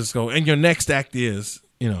 I could just go, and your next act is,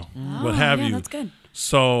 you know, what have you. That's good.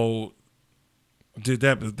 So did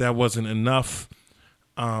that, but that wasn't enough.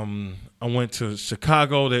 I went to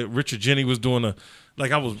Chicago. That Richard Jenney was doing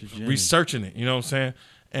I was researching it, you know what I'm saying?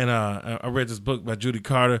 And I read this book by Judy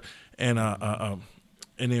Carter, and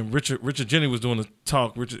then Richard Jenney was doing a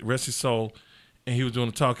talk, rest his soul, and he was doing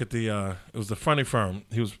a talk at the it was the Funny Firm.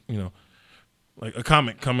 He was, you know, like a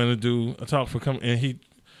comic coming to do a talk and he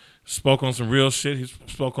spoke on some real shit. He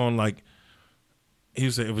spoke on like, he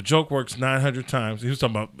said, if a joke works 900 times, he was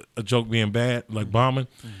talking about a joke being bad, like bombing.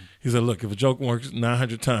 He said, look, if a joke works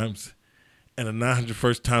 900 times and the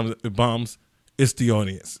 901st time it bombs, it's the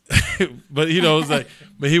audience. But, you know, it was like,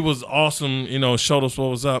 but he was awesome, you know, showed us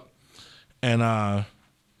what was up. And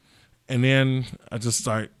then I just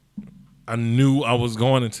started, I knew I was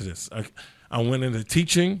going into this. I went into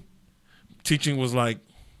teaching. Teaching was like,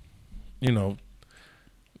 you know,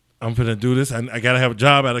 I'm going to do this. I got to have a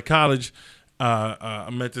job out of college. I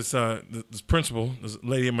met this principal. This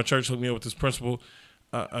lady in my church hooked me up with this principal,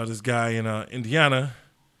 this guy in Indiana,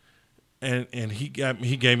 and he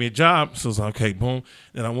gave me a job. So I was like, okay, boom.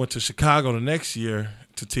 Then I went to Chicago the next year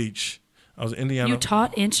to teach. I was in Indiana. You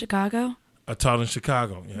taught in Chicago? I taught in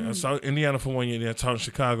Chicago. Yeah, I taught Indiana for 1 year. Then I taught in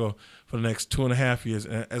Chicago for the next 2.5 years.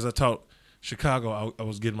 And as I taught Chicago, I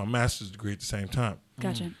was getting my master's degree at the same time.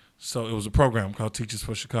 Gotcha. So it was a program called Teachers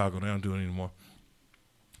for Chicago. They don't do it anymore.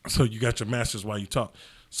 So you got your master's while you taught.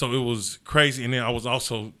 So it was crazy. And then I was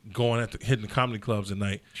also going hitting the comedy clubs at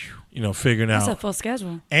night, you know, figuring That's out. a full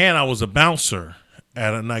schedule. And I was a bouncer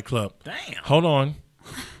at a nightclub. Damn. Hold on.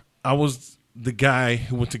 I was the guy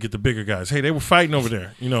who went to get the bigger guys. Hey, they were fighting over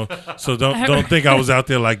there, you know. So don't think I was out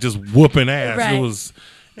there like just whooping ass. Right.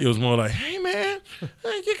 It was more like, hey man,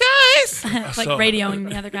 hey, you guys, Like So- radioing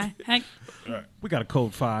the other guy. Hey, We got a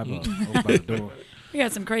code 5 over by the door. we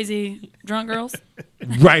got some crazy drunk girls,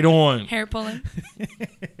 right on. hair pulling,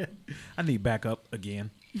 I need backup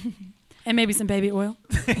again. and maybe some baby oil.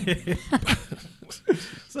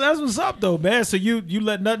 So that's what's up, though, man. So you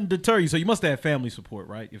let nothing deter you. So you must have family support,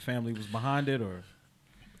 right? Your family was behind it, or?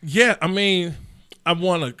 Yeah, I mean, I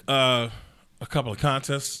won a couple of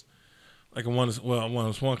contests. Like I won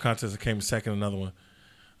one contest that came second, another one.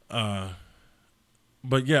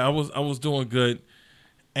 But yeah, I was doing good,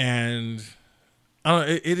 and I don't.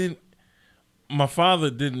 It didn't. My father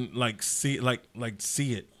didn't see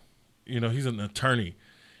it. You know, he's an attorney,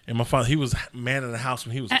 and my father, he was man of the house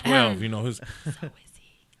when he was 12. You know, his.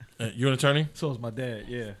 You're an attorney? So is my dad.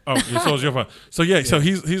 Yeah. Oh, yeah, so is your father. So yeah, so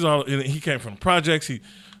he's all. He came from projects. He's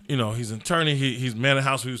an attorney. He's man of the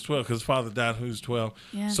house when he was 12 because his father died when he was 12.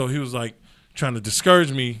 Yeah. So he was like trying to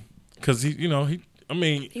discourage me because he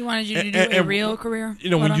wanted you to do a real career. You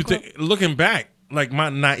know, when you think, looking back, like my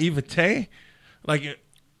naivete, like if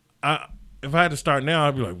I had to start now,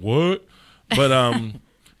 I'd be like, what? But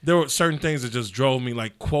there were certain things that just drove me,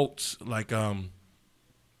 like quotes, like one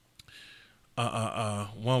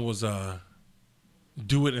was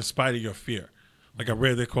do it in spite of your fear. Like I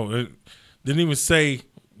read that quote. It didn't even say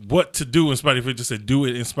what to do in spite of fear, just said do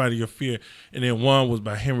it in spite of your fear. And then one was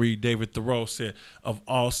by Henry David Thoreau, said, of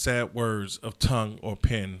all sad words of tongue or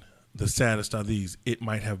pen, the saddest are these, it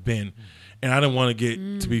might have been. And I didn't want to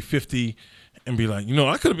get to be 50 and be like,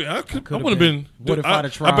 I could have been, I would have been. What if I'd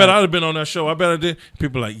have tried? I bet I'd have been on that show. I bet I did.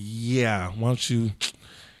 People are like, yeah, why don't you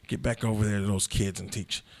get back over there to those kids and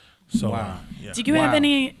teach? So, wow. Yeah. Did you have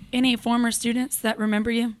any former students that remember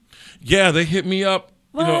you? Yeah, they hit me up.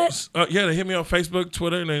 What? They hit me on Facebook,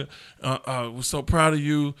 Twitter, and they we're so proud of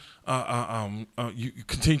you. You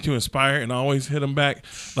continue to inspire, and I always hit them back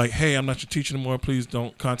like, "Hey, I'm not your teacher anymore. Please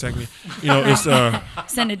don't contact me." It's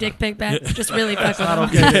send a dick pic back. Just really fuck with them.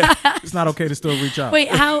 Okay. It's not okay to still reach out. Wait,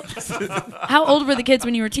 how old were the kids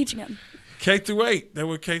when you were teaching them? K through 8. They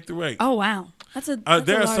were K through 8. Oh wow, that's a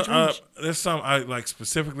large range. There's some I like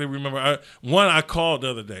specifically remember. One I called the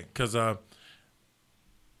other day because a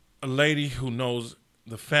lady who knows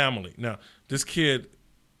the family. Now, this kid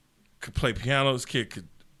could play piano. This kid could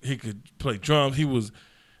play drums. He was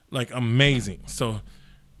like amazing. So,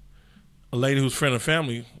 a lady who's friend of the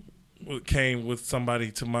family came with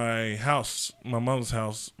somebody to my house, my mother's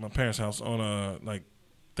house, my parents' house on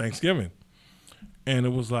Thanksgiving, and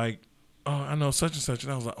it was like, oh, I know such and such,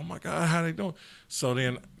 and I was like, oh my God, how they doing? So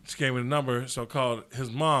then she gave me the number, so I called his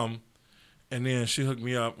mom, and then she hooked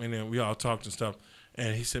me up, and then we all talked and stuff.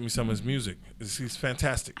 And he sent me some of his music. He's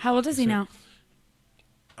fantastic. How old is he now?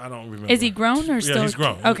 I don't remember. Is he grown or still? Yeah, he's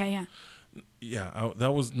grown. Okay, yeah. Yeah,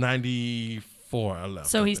 that was 94 I left.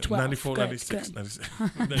 So he's 12. 94, good, 96,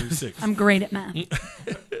 good. 96. I'm great at math.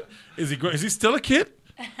 Is he grown? Is he still a kid?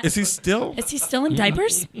 Is he still in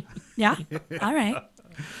diapers? Yeah. All right.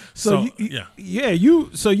 So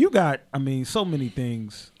you got, I mean, so many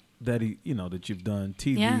things that that you've done,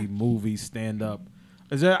 TV, movies, stand up.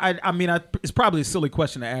 Is there? It's probably a silly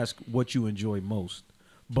question to ask what you enjoy most,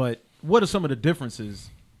 but what are some of the differences?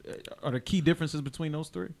 Are there key differences between those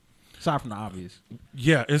three, aside from the obvious?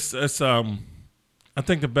 Yeah, it's I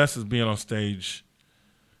think the best is being on stage,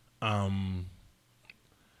 and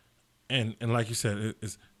like you said,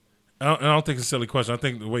 I don't think it's a silly question. I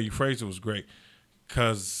think the way you phrased it was great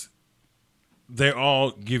because they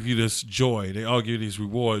all give you this joy. They all give you these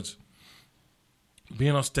rewards.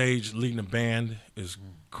 Being on stage, leading a band is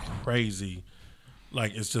crazy.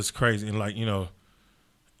 Like, it's just crazy. And, like, and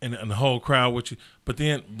the whole crowd with you. But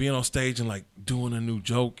then being on stage and, like, doing a new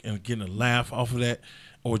joke and getting a laugh off of that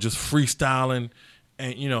or just freestyling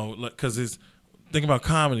and, because think about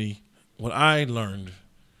comedy, what I learned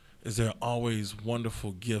is there are always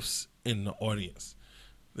wonderful gifts in the audience.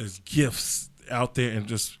 There's gifts out there and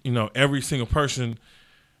just, every single person,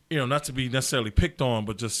 not to be necessarily picked on,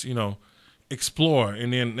 but just, explore,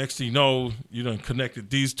 and then next thing you know, you done connected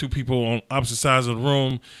these two people on opposite sides of the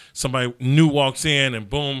room. Somebody new walks in, and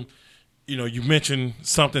boom, you mention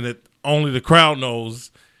something that only the crowd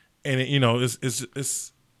knows, and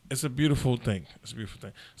it's a beautiful thing. It's a beautiful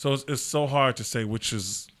thing. So it's so hard to say which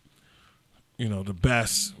is, the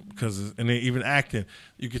best because, and then even acting,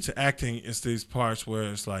 you get to acting, it's these parts where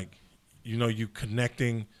it's like, you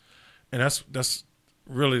connecting, and that's.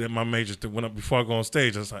 Really, that my major thing. Before I go on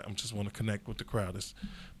stage, I was like, I just want to connect with the crowd. It's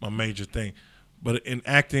my major thing. But in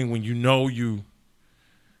acting, when you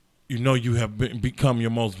have become your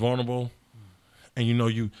most vulnerable, and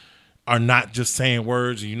you are not just saying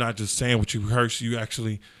words, and you're not just saying what you rehearse, you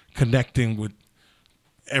actually connecting with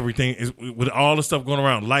everything, with all the stuff going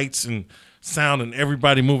around, lights and sound, and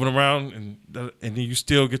everybody moving around, and then you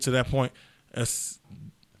still get to that point.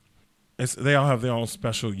 They all have their own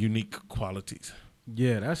special, unique qualities.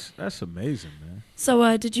 Yeah, that's amazing, man.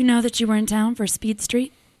 So, did you know that you were in town for Speed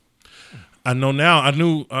Street? I know now. I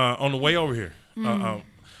knew on the way over here.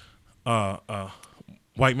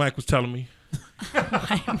 White Mike was telling me.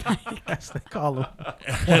 That's they call him.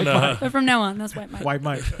 And, But from now on, that's White Mike. White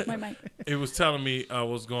Mike. White Mike. It was telling me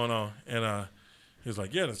what's going on, and he was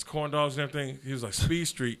like, "Yeah, there's corn dogs and everything." He was like, "Speed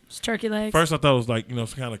Street." It's turkey legs. First, I thought it was like some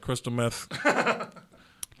kind of crystal meth.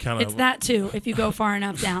 Kind It's that too. If you go far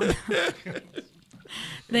enough down,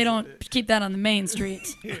 they don't keep that on the main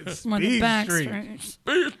street. More the back streets.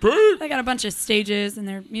 Speed Street. They got a bunch of stages, and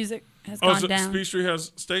their music has Oh, gone so down. Speed Street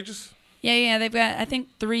has stages. Yeah. They've got, I think,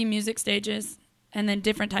 3 music stages, and then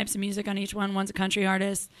different types of music on each one. One's a country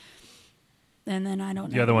artist, and then I don't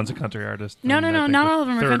know. The other one's a country artist. No, and I think not the all of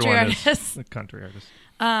them are third country one is artists. a country artist.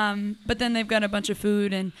 But then they've got a bunch of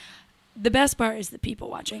food, and the best part is the people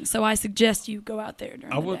watching. So I suggest you go out there during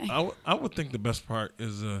the day. I would think the best part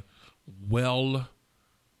is a well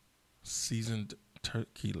seasoned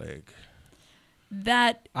turkey leg.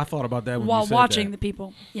 That I thought about that when while you said watching that. the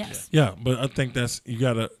people. Yes. Yeah, but I think you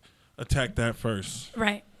gotta attack that first,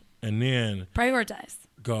 Right. and then Prioritize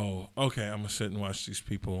go. Okay, I'm gonna sit and watch these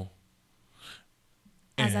people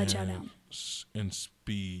as I chow down. in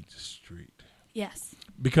Speed Street Yes.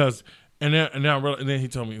 because and then he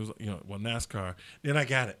told me it was NASCAR. Then I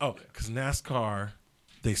got it. Oh, because NASCAR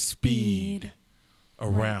they speed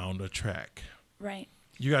around a track. Right.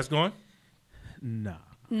 You guys going? Nah.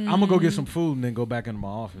 I'm gonna go get some food and then go back into my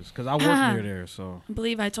office because I work near there. So I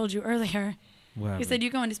believe I told you earlier. what You happened? said you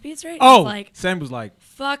going to Speed Street? Oh, I was like, Sam was like,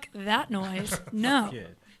 fuck that noise. No. yeah,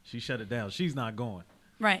 she shut it down. She's not going.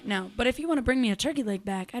 Right, no. But if you want to bring me a turkey leg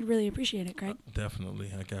back, I'd really appreciate it, Craig.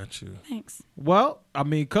 Definitely, I got you. Thanks. Well, I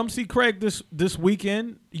mean, come see Craig this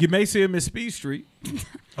weekend. You may see him at Speed Street.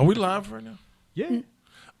 Are we live right now? Yeah.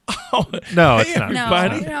 Oh, No, hey, it's not. No,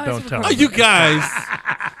 everybody. no, Don't it's tell Oh, me. you guys.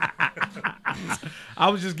 I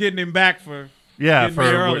was just getting him back for Yeah, getting for me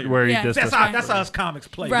earlier. where you Yeah. just That's how us comics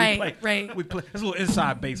play. Right, we play, right. We play. It's a little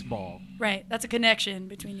inside baseball. Right. That's a connection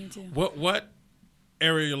between you two. What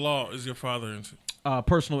area of law is your father into?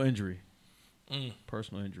 Personal injury.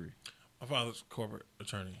 Personal injury. My father's a corporate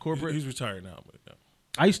attorney. Corporate? He's retired now, but yeah.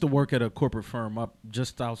 I used to work at a corporate firm up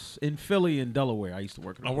just out in Philly and Delaware. I used to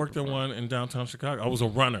work at I worked at one in downtown Chicago. I was a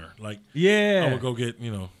runner. Like Yeah. I would go get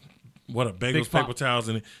bagels, Big paper pop. towels,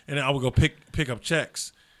 and then I would go pick up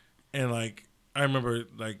checks, and like I remember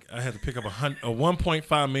like I had to pick up a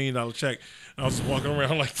 $1.5 million check. And I was walking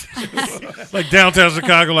around like this, like downtown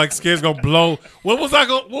Chicago, like scared's gonna blow. What was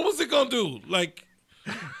it gonna do? Like.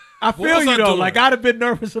 I What feel was you I though. doing? Like I'd have been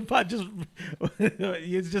nervous about just.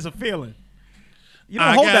 It's just a feeling. You don't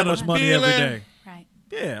I hold got that a much money every feeling. day. Right.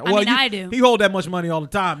 Yeah, I mean, I do. He hold that much money all the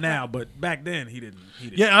time now, but back then he didn't.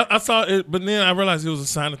 Yeah, I saw it, but then I realized it was a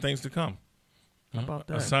sign of things to come. How about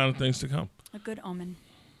A that? sign of things to come. A good omen.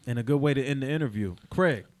 And a good way to end the interview,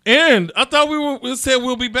 Craig. And I thought we said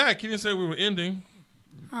we'll be back. He didn't say we were ending.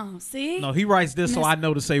 Oh, see? No, he writes this so I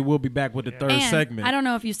know to say we'll be back with the third And segment. I don't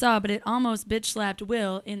know if you saw, but it almost bitch slapped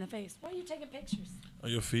Will in the face. Why are you taking pictures? On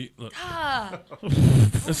your feet. Look. Ah.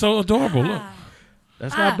 It's so adorable. Look.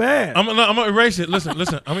 That's not bad. I'm gonna erase it. Listen.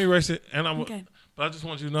 I'm gonna erase it, and Okay. But I just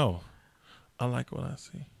want you to know, I like what I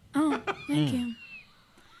see. Oh, thank you.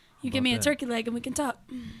 You give me a that? turkey leg and we can talk.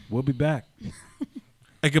 We'll be back.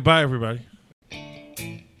 Hey, goodbye, everybody.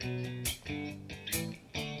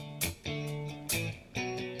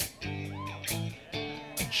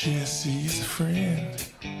 Jesse's a friend.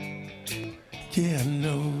 Yeah, I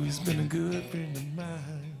know he's been a good friend of mine.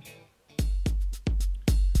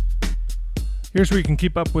 Here's where you can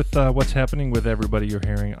keep up with what's happening with everybody you're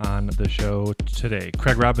hearing on the show today.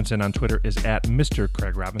 Craig Robinson on Twitter is at Mr.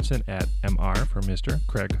 Craig Robinson, at MR for Mr.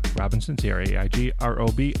 Craig Robinson, CraigRobinson.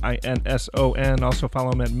 Also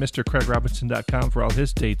follow him at MrCraigRobinson.com for all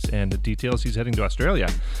his dates and details. He's heading to Australia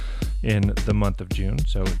in the month of June,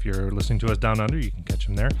 so if you're listening to us down under, you can catch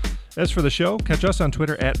him there. As for the show, catch us on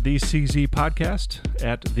Twitter at the CZ Podcast,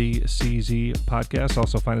 at the CZ Podcast.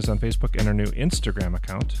 Also find us on Facebook and our new Instagram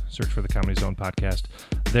account. Search for the Comedy Zone Podcast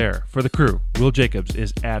there. For the crew, Will Jacobs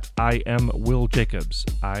is at I am Will Jacobs.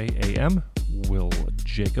 I am Will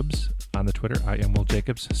Jacobs on the Twitter. I am Will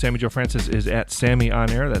Jacobs. Sammy Joe Francis is at Sammy on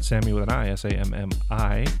Air. That's Sammy with an I,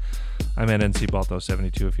 SAMMI. I'm at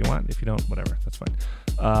NCBalto72 if you want. If you don't, whatever. That's fine.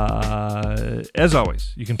 As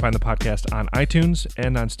always, you can find the podcast on iTunes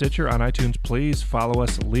and on Stitcher. On iTunes, please follow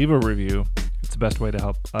us, leave a review. It's the best way to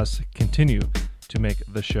help us continue to make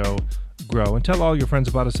the show grow. And tell all your friends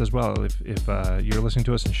about us as well. If you're listening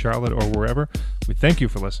to us in Charlotte or wherever, we thank you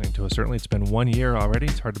for listening to us. Certainly, it's been 1 year already.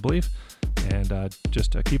 It's hard to believe. And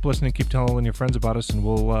just keep listening, keep telling your friends about us, and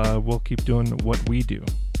we'll keep doing what we do.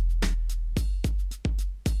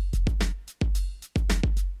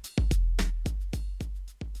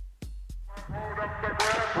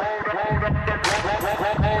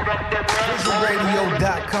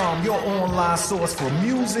 VisionRadio.com, your online source for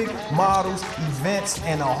music, models, events,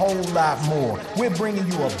 and a whole lot more. We're bringing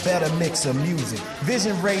you a better mix of music.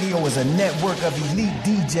 Vision Radio is a network of elite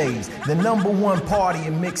DJs, the #1 party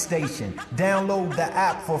and mix station. Download the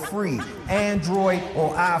app for free, Android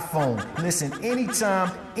or iPhone. Listen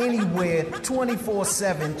anytime, anywhere,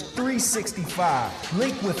 24/7, 365.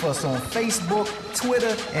 Link with us on Facebook,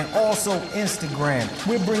 Twitter, and also Instagram.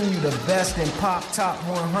 We're bringing you the best in pop top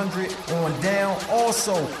 100 on down.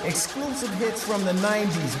 Also, exclusive hits from the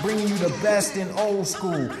 90s, bringing you the best in old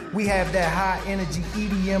school. We have that high energy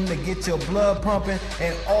EDM to get your blood pumping,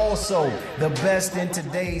 and also the best in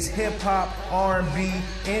today's hip hop, R&B,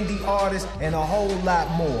 indie artists, and a whole lot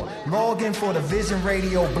more. Log in for the Vision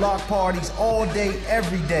Radio block parties all day,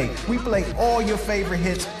 every day. We play all your favorite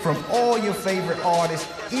hits from all your favorite artists,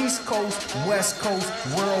 East Coast, West Coast,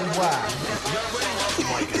 worldwide.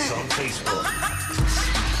 Like us on Facebook.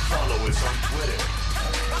 Follow us on Twitter.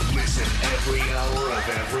 Listen every hour of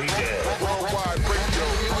every day. Worldwide Radio,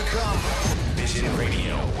 here we come. Vision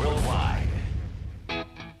Radio Worldwide.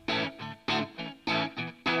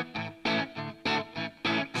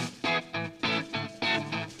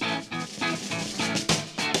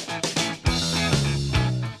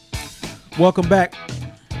 Welcome back.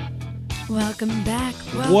 Welcome back.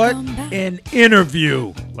 Welcome What back. an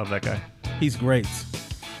interview. Love that guy. He's great.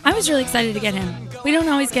 I was really excited to get him. We don't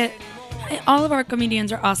always get. All of our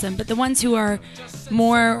comedians are awesome, but the ones who are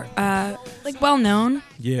more well known,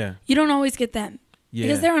 Yeah. you don't always get them Yeah.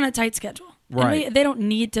 because they're on a tight schedule. And Right. they don't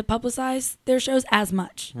need to publicize their shows as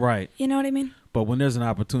much. Right. You know what I mean? But when there's an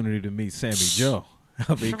opportunity to meet Sammy Joe,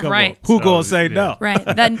 I mean, come Right. on. Who So, gonna say yeah. no? Right.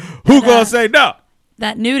 Then Who gonna say no?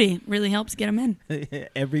 that nudie really helps get them in.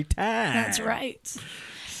 Every time. That's right.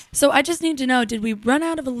 So I just need to know: did we run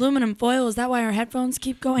out of aluminum foil? Is that why our headphones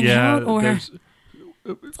keep going out? Or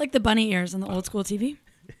it's like the bunny ears on the old school TV.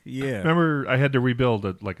 Yeah. Remember, I had to rebuild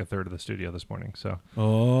a third of the studio this morning, so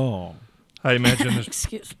Oh. I imagine there's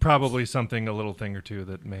Excuse me. probably something, a little thing or two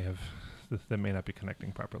that may not be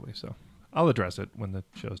connecting properly. So I'll address it when the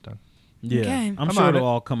show's done. Yeah. Okay. I'm I'm sure on it'll it.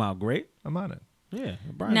 all come out great. I'm on it. Yeah.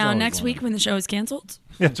 Brian's Now always next on week it. when the show is canceled.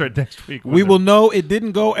 That's right. Next week We will know it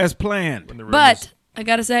didn't go as planned. When the room But I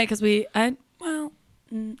gotta say, because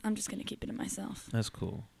I'm just gonna keep it to myself. That's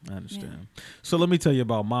cool. I understand. So let me tell you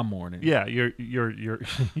about my morning. yeah, you're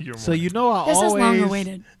So you know I This is always long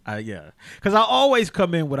awaited. Yeah, because I always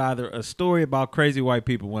come in with either a story about crazy white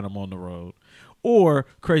people when I'm on the road, or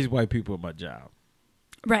crazy white people at my job.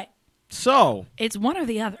 Right. So It's one or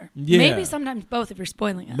the other. Yeah. Maybe sometimes both if you're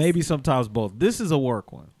spoiling us. maybe sometimes both. This is a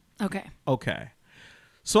work one. Okay. Okay.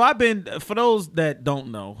 So I've been, for those that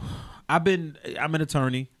don't know, I'm an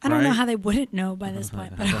attorney. I don't know right? how they wouldn't know by this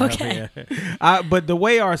point, but okay. But the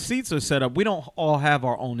way our seats are set up, we don't all have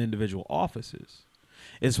our own individual offices.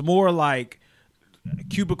 It's more like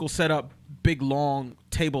cubicle setup, big long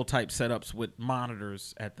table type setups with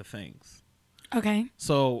monitors at the things. Okay.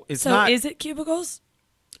 So it's So not. is it cubicles?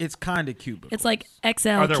 It's kind of cubicle. It's like XL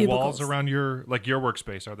Are there cubicles. walls around your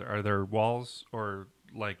workspace? Are there walls or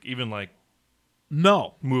even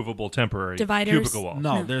no, movable temporary Dividers? cubicle walls?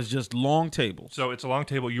 no. There's just long tables. So it's a long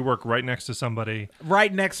table. You work right next to somebody.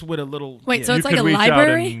 Right next with a little. Wait, yeah, so it's you like could a reach out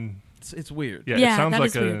library? and- it's weird. yeah, Yeah, it sounds that like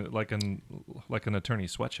is weird. like an attorney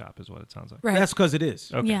sweatshop is what it sounds like. Right. That's because it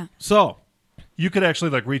is. Okay. Yeah. So You could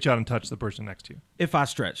actually reach out and touch the person next to you. if I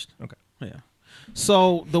stretched. Okay. Yeah.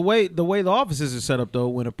 So the way the offices are set up, though,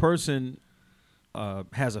 when a person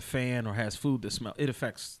has a fan or has food that smells, it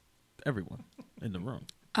affects everyone in the room.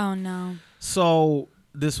 Oh no. So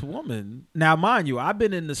this woman, now mind you, I've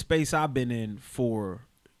been in the space I've been in for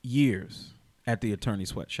years at the attorney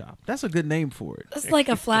sweatshop. That's a good name for it. That's like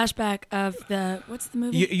a flashback of what's the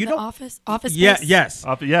movie? You The know- Office? Office Yeah. Space? Yes.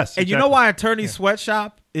 Yes. And you know exactly. why attorney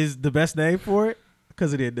sweatshop is the best name for it?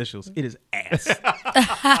 Because of the initials. It is ass.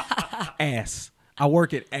 Ass. I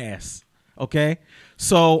work at ass. Okay.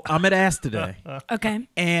 So I'm at ass today. Okay.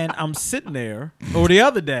 And I'm sitting there, or the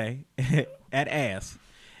other day, at ass.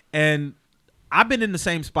 And I've been in the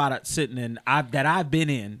same spot that I've been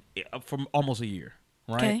in for almost a year.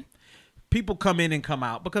 Right. Okay. People come in and come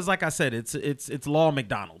out because, like I said, it's law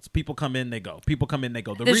McDonald's. People come in, they go. People come in, they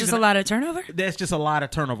go. There's just a lot of turnover? There's just a lot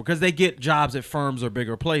of turnover because they get jobs at firms or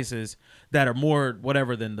bigger places that are more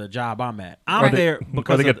whatever than the job I'm at. I'm there Or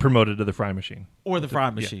because they of get promoted to the fry machine. or the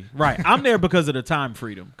fry machine. Right. I'm there because of the time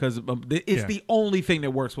freedom because it's Yeah. the only thing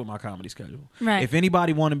that works with my comedy schedule. Right. If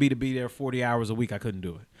anybody wanted me to be there 40 hours a week, I couldn't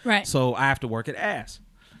do it. Right. So I have to work at ass.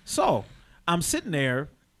 So I'm sitting there.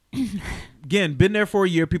 Again, been there for a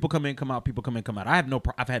year. People come in, come out. People come in, come out. I've had no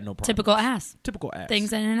problem. Typical ass. Typical ass.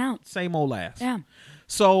 Things in and out. Same old ass. Yeah.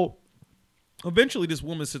 So Eventually, this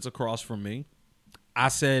woman sits across from me. I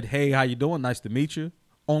said, "Hey, how you doing? Nice to meet you."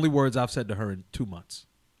 Only words I've said to her in 2 months.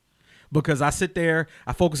 Because I sit there,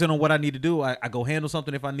 I focus in on what I need to do. I go handle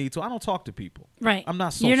something if I need to. I don't talk to people. Right. I'm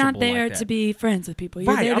not sociable. You're not there like that. to be friends with people.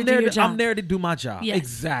 You're Right. there to do your job. I'm there to do my job. Yes.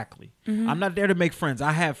 Exactly. I'm not there to make friends.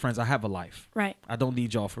 I have friends. I have a life. Right. I don't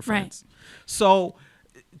need y'all for friends. So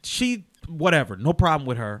whatever, no problem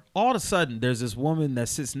with her. All of a sudden, there's this woman that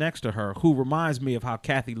sits next to her who reminds me of how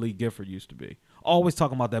Kathy Lee Gifford used to be. Always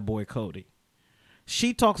talking about that boy Cody.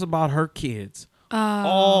 She talks about her kids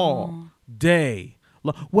all day.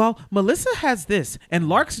 Well, Melissa has this, and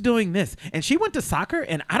Lark's doing this, and she went to soccer,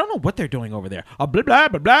 and I don't know what they're doing over there. Blah, blah, blah,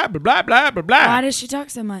 blah, blah, blah, blah, blah. Why does she talk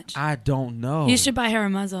so much? I don't know. You should buy her a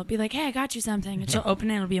muzzle. Be like, hey, I got you something. And she'll open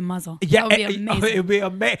it. It'll be a muzzle. Yeah, that would be amazing. It'd be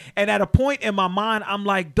amazing. And at a point in my mind, I'm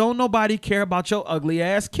like, don't nobody care about your ugly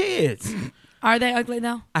ass kids. Are they ugly,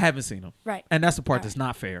 though? I haven't seen them. Right. And that's the part that's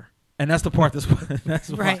not fair. And that's the part that's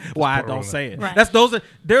Right. why I don't say it. Right.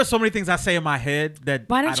 There are so many things I say in my head that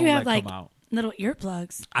Why I don't don't you have, let like, come out. little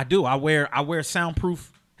earplugs? I do. I wear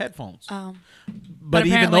soundproof headphones. But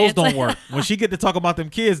even apparently those it's don't like- work. When she get to talk about them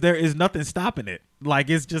kids, there is nothing stopping it. Like,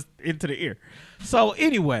 it's just into the ear. So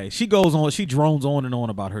anyway, she goes on. She drones on and on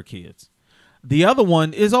about her kids. The other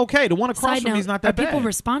one is okay. The one across Side from me is note, not that are people bad.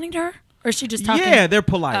 responding to her? Or is she just talking? Yeah, they're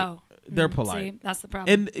polite. Oh. They're polite. See, that's the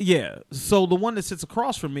problem. And yeah, so the one that sits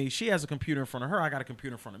across from me, she has a computer in front of her. I got a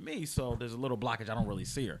computer in front of me, so there's a little blockage. I don't really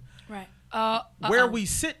see her. Right. Where we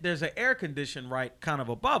sit, there's an air condition right kind of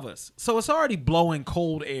above us. So it's already blowing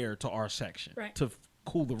cold air to our section to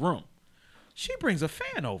cool the room. She brings a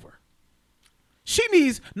fan over. She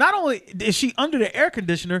needs, not only is she under the air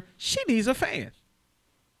conditioner, she needs a fan.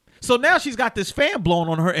 So now she's got this fan blowing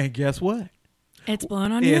on her, and guess what? It's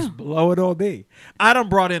blowing on It's you. blowing on me. I done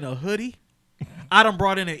brought in a hoodie. I done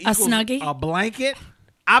brought in a Snuggie? a blanket.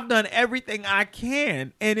 I've done everything I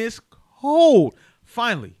can, and it's cold.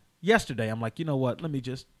 Finally, yesterday, I'm like, you know what? Let me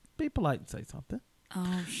just be polite and say something.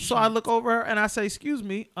 Oh, shit. So I look over her and I say, excuse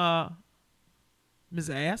me, Ms.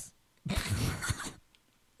 Ass,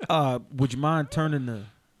 would you mind turning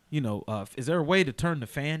the, is there a way to turn the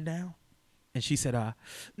fan down? And she said,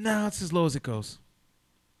 no, it's as low as it goes.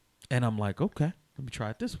 And I'm like, okay, let me try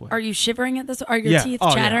it this way. Are you shivering at this? Are your teeth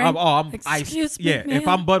chattering? Yeah. I'm Excuse iced. me, Yeah, ma'am? if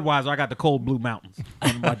I'm Budweiser, I got the cold blue mountains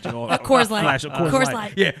on my Coors Light. Coors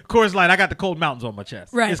Light. Yeah, Coors Light. I got the cold mountains on my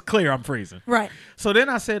chest. Right. It's clear I'm freezing. Right. So then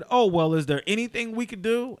I said, oh, well, is there anything we could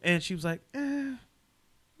do? And she was like,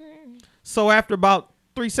 So after about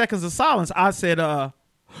 3 seconds of silence, I said,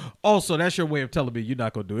 oh, so that's your way of telling me you're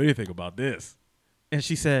not going to do anything about this. And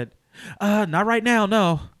she said, not right now,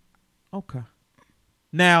 no. Okay.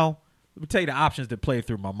 Now, let me tell you the options that played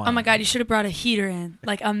through my mind. Oh my God, you should have brought a heater in,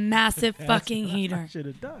 like a massive fucking heater. I should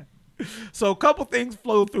have done. So a couple things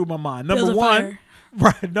flowed through my mind. Build Number a one,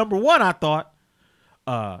 fire. Number one, I thought,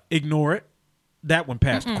 ignore it. That one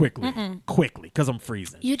passed quickly, because I'm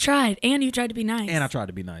freezing. You tried, and you tried to be nice. And I tried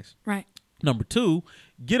to be nice. Right. Number two,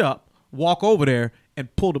 get up, walk over there,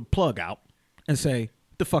 and pull the plug out and say,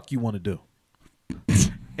 the fuck you want to do?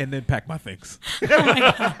 And then pack my things. Oh my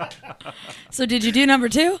God. So did you do number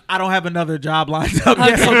two? I don't have another job lined up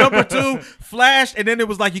yet. So number two flashed, and then it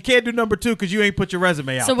was like, you can't do number two because you ain't put your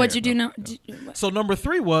resume out So what'd there. you do now? So number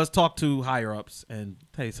three was talk to higher ups and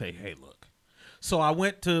say, hey, look. So I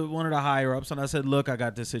went to one of the higher ups and I said, look, I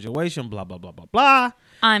got this situation, blah, blah, blah, blah, blah.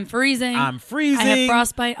 I'm freezing. I have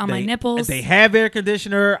frostbite on my nipples. They have air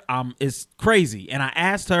conditioner. It's crazy. And I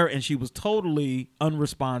asked her, and she was totally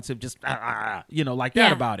unresponsive, just like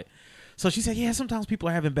that about it. So she said, yeah, sometimes people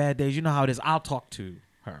are having bad days. You know how it is. I'll talk to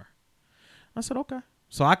her. I said, okay.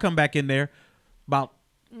 So I come back in there. About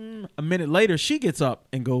a minute later, she gets up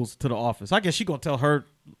and goes to the office. I guess she's going to tell her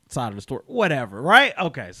side of the story. Whatever, right?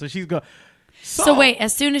 Okay, so she's going. So wait,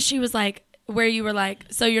 as soon as she was like, where you were like,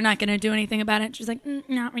 so you're not going to do anything about it? She's like,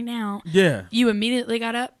 not right now. Yeah. You immediately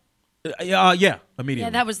got up? Yeah, immediately. Yeah,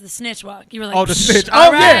 that was the snitch walk. You were like, oh, the snitch. All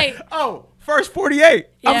Oh, right. yeah. Oh, first 48.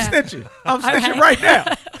 Yeah. I'm snitching. I'm snitching right. right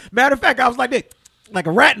now. Matter of fact, I was like this, like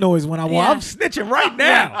a rat noise when I walk. Yeah. I'm snitching right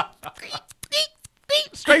now.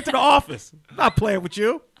 Straight to the office. Not playing with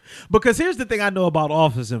you. Because here's the thing I know about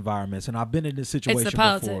office environments, and I've been in this situation before.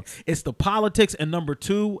 politics. It's the politics. And number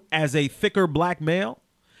two, as a thicker black male,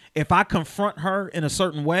 if I confront her in a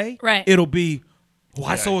certain way, Right. it'll be,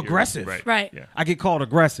 why so you're- aggressive? Right. Yeah. I get called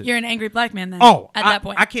aggressive. You're an angry black man then. Oh, at that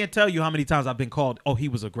point. I can't tell you how many times I've been called, oh, he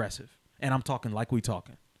was aggressive. And I'm talking like we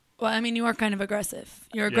talking. Well, I mean, you are kind of aggressive.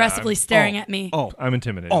 You're aggressively staring at me I'm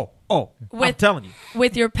intimidated. I'm telling you.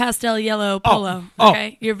 with your pastel yellow polo. oh.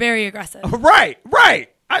 Okay, you're very aggressive. Right.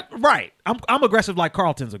 Right. I'm aggressive like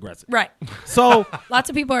Carlton's aggressive. Right. So Lots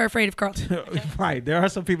of people are afraid of Carlton. right, there are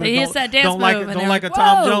some people He that hits that dance don't like move and don't they're like a like,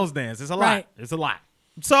 Tom "Whoa." Jones dance. It's a lot. Right. It's a lot.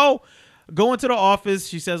 So going to the office,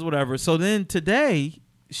 she says whatever. So then today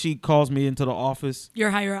she calls me into the office.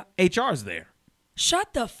 You're higher up. HR's there.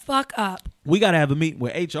 Shut the fuck up. We got to have a meeting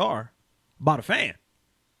with HR about a fan.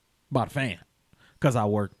 Because I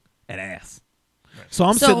work at ass. So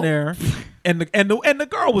I'm sitting there, and the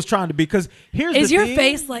girl was trying to be, because here's Is the your thing.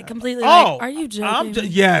 face like completely Oh, like, are you joking?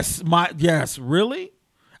 Yes, really?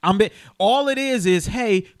 All it is,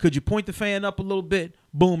 hey, could you point the fan up a little bit?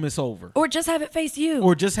 Boom, it's over. Or just have it face you.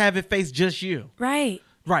 Or just have it face just you. Right.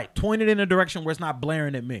 Right, point it in a direction where it's not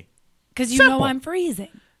blaring at me. Because you Simple. know I'm freezing.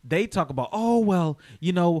 They talk about, oh, well,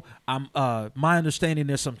 I'm my understanding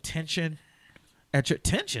there's some tension at your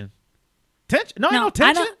tension. No, ain't no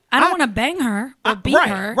tension. I don't want to bang her or beat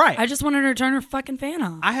her. Right. I just wanted her to turn her fucking fan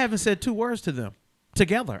off. I haven't said 2 words to them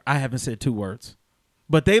together. I haven't said 2 words.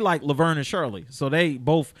 But they like Laverne and Shirley. So they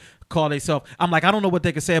both call themselves. I'm like, I don't know what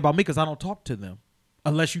they can say about me because I don't talk to them.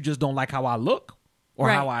 Unless you just don't like how I look or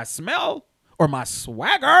Right. how I smell or my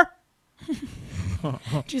swagger.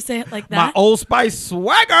 Did you say it like My that? Old Spice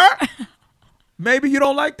swagger. Maybe you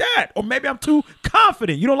don't like that. Or maybe I'm too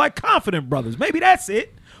confident. You don't like confident brothers. Maybe that's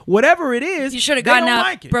it. Whatever it is, You should have they gotten don't up,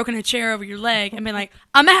 like it. broken a chair over your leg, and been like,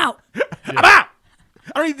 I'm out. I'm out.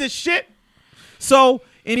 I don't need this shit. So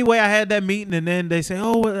anyway, I had that meeting, and then they say,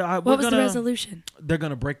 "Oh, What was the resolution? They're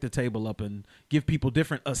gonna break the table up and give people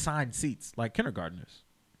different assigned seats, like kindergartners."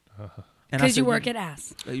 Because you work at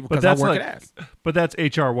ass. Because I work at ass. But that's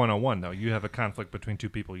HR 101, though. You have a conflict between 2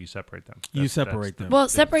 people. You separate them. You separate them. Well,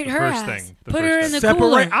 separate the her first ass. thing. The Put first her thing. in the Separate.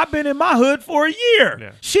 cooler. I've been in my hood for a year.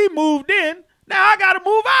 Yeah. She moved in. Now I gotta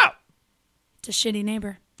move out. It's a shitty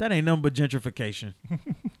neighbor. That ain't nothing but gentrification.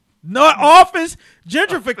 Not office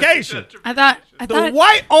gentrification. I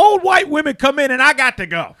thought Old white women come in and I got to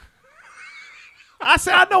go. I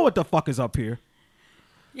said, I know what the fuck is up here.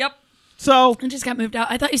 Yep. So I just got moved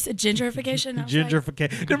out. I thought you said gentrification. I was like,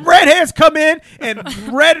 gentrification. The redheads come in and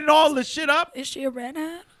redden all the shit up. is she a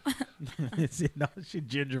redhead? No, she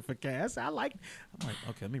gentrification. I'm like,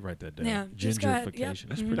 okay, let me write that down. Yeah, just go ahead. Yep. Gentrification.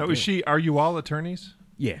 That's Mhm. pretty Now, good. are you all attorneys?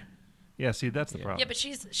 Yeah. Yeah, see, that's the problem. Yeah, but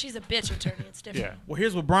she's a bitch attorney. It's different. Yeah. Well,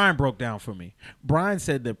 here's what Brian broke down for me. Brian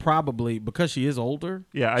said that probably because she is older,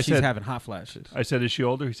 Yeah, I she's said- having hot flashes. I said, is she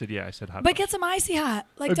older? He said, yeah. I said, hot. But get some icy hot.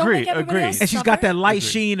 Like, don't Agree, make everybody agree. else And she's suffer. got that light Agreed.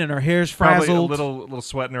 sheen and her hair's Probably frazzled. a little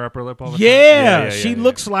sweat in her upper lip all the time. Yeah, she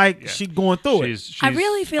looks like Yeah. she's going through it. She's I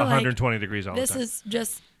really feel like 120 degrees all This the time. is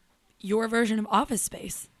just your version of Office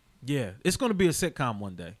Space. Yeah, it's going to be a sitcom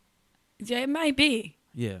one day. Yeah, it might be.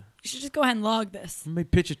 Yeah, You should just go ahead and log this. let me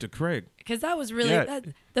pitch it to Craig. Because that was really Yeah.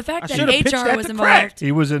 the fact I that should've pitched HR that was to involved.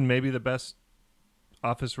 He was in maybe the best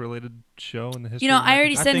office-related show in the history. You know, of I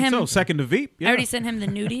already I sent think him. so. Second to Veep. Yeah. I already sent him the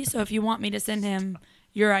nudie. So if you want me to send him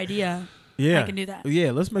your idea, Yeah, I can do that.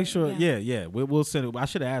 Yeah, let's make sure. Yeah. Yeah. We'll send it. I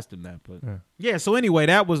should have asked him that, but yeah. So anyway,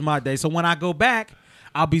 that was my day. So when I go back,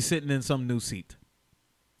 I'll be sitting in some new seat.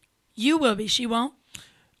 You will be. She won't.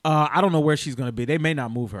 I don't know where she's going to be. They may not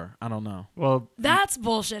move her. I don't know. Well, That's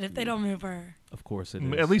bullshit if they don't move her. Of course it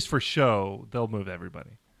is. at least for show, they'll move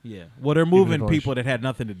everybody. yeah. Well, they're moving Even if people that had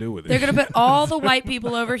nothing to do with it. They're going to put all the white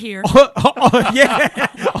people over here. Yeah,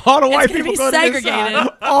 all the white gonna people be go to this segregated, side.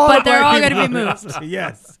 All but the they're white all people gonna be go to moved. this side.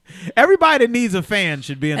 Yes, everybody that needs a fan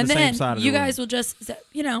should be in And the same then side of the you room. guys will just,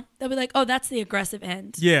 they'll be like, oh, that's the aggressive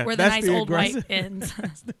end. Yeah, We're the that's nice the old white aggressive- ends.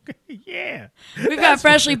 Yeah, We've got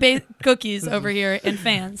freshly baked cookies over here and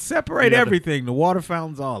fans. separate Yeah, everything. The water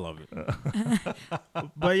fountains, all of it.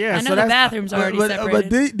 But yeah, I know so the that's, bathroom's already but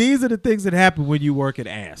separated. these are the things that happen when you work at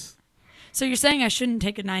ass. So you're saying I shouldn't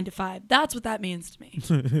take a 9 to 5. That's what that means to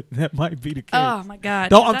me. That might be the case. Oh, my God.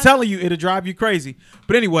 Don't, I'm That- telling you, it'll drive you crazy.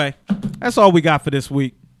 But anyway, that's all we got for this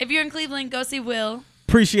week. If you're in Cleveland, go see Will.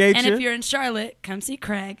 Appreciate And you. if you're in Charlotte, come see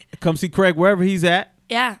Craig. Come see Craig wherever he's at.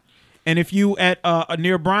 Yeah. And if you at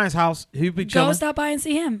near Brian's house, he'll be Go chilling. stop by and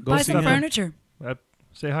see him. Go Buy see some him. furniture.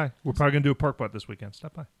 Say hi. We're probably going to do a pork butt this weekend.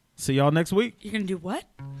 Stop by. See y'all next week. You're going to do what?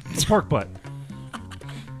 Pork butt.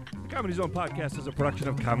 Comedy Zone Podcast is a production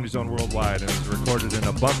of Comedy Zone Worldwide and is recorded in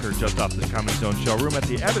a bunker just off the Comedy Zone showroom at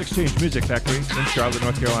the Abbott Exchange Music Factory in Charlotte,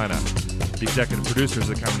 North Carolina. The executive producers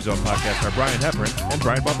of the Comedy Zone Podcast are Brian Heffern and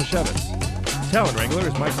Brian Baltashevitz. Talent Wrangler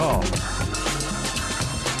is Mike Hall.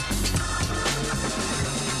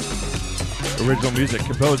 Original music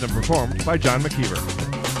composed and performed by John McKeever.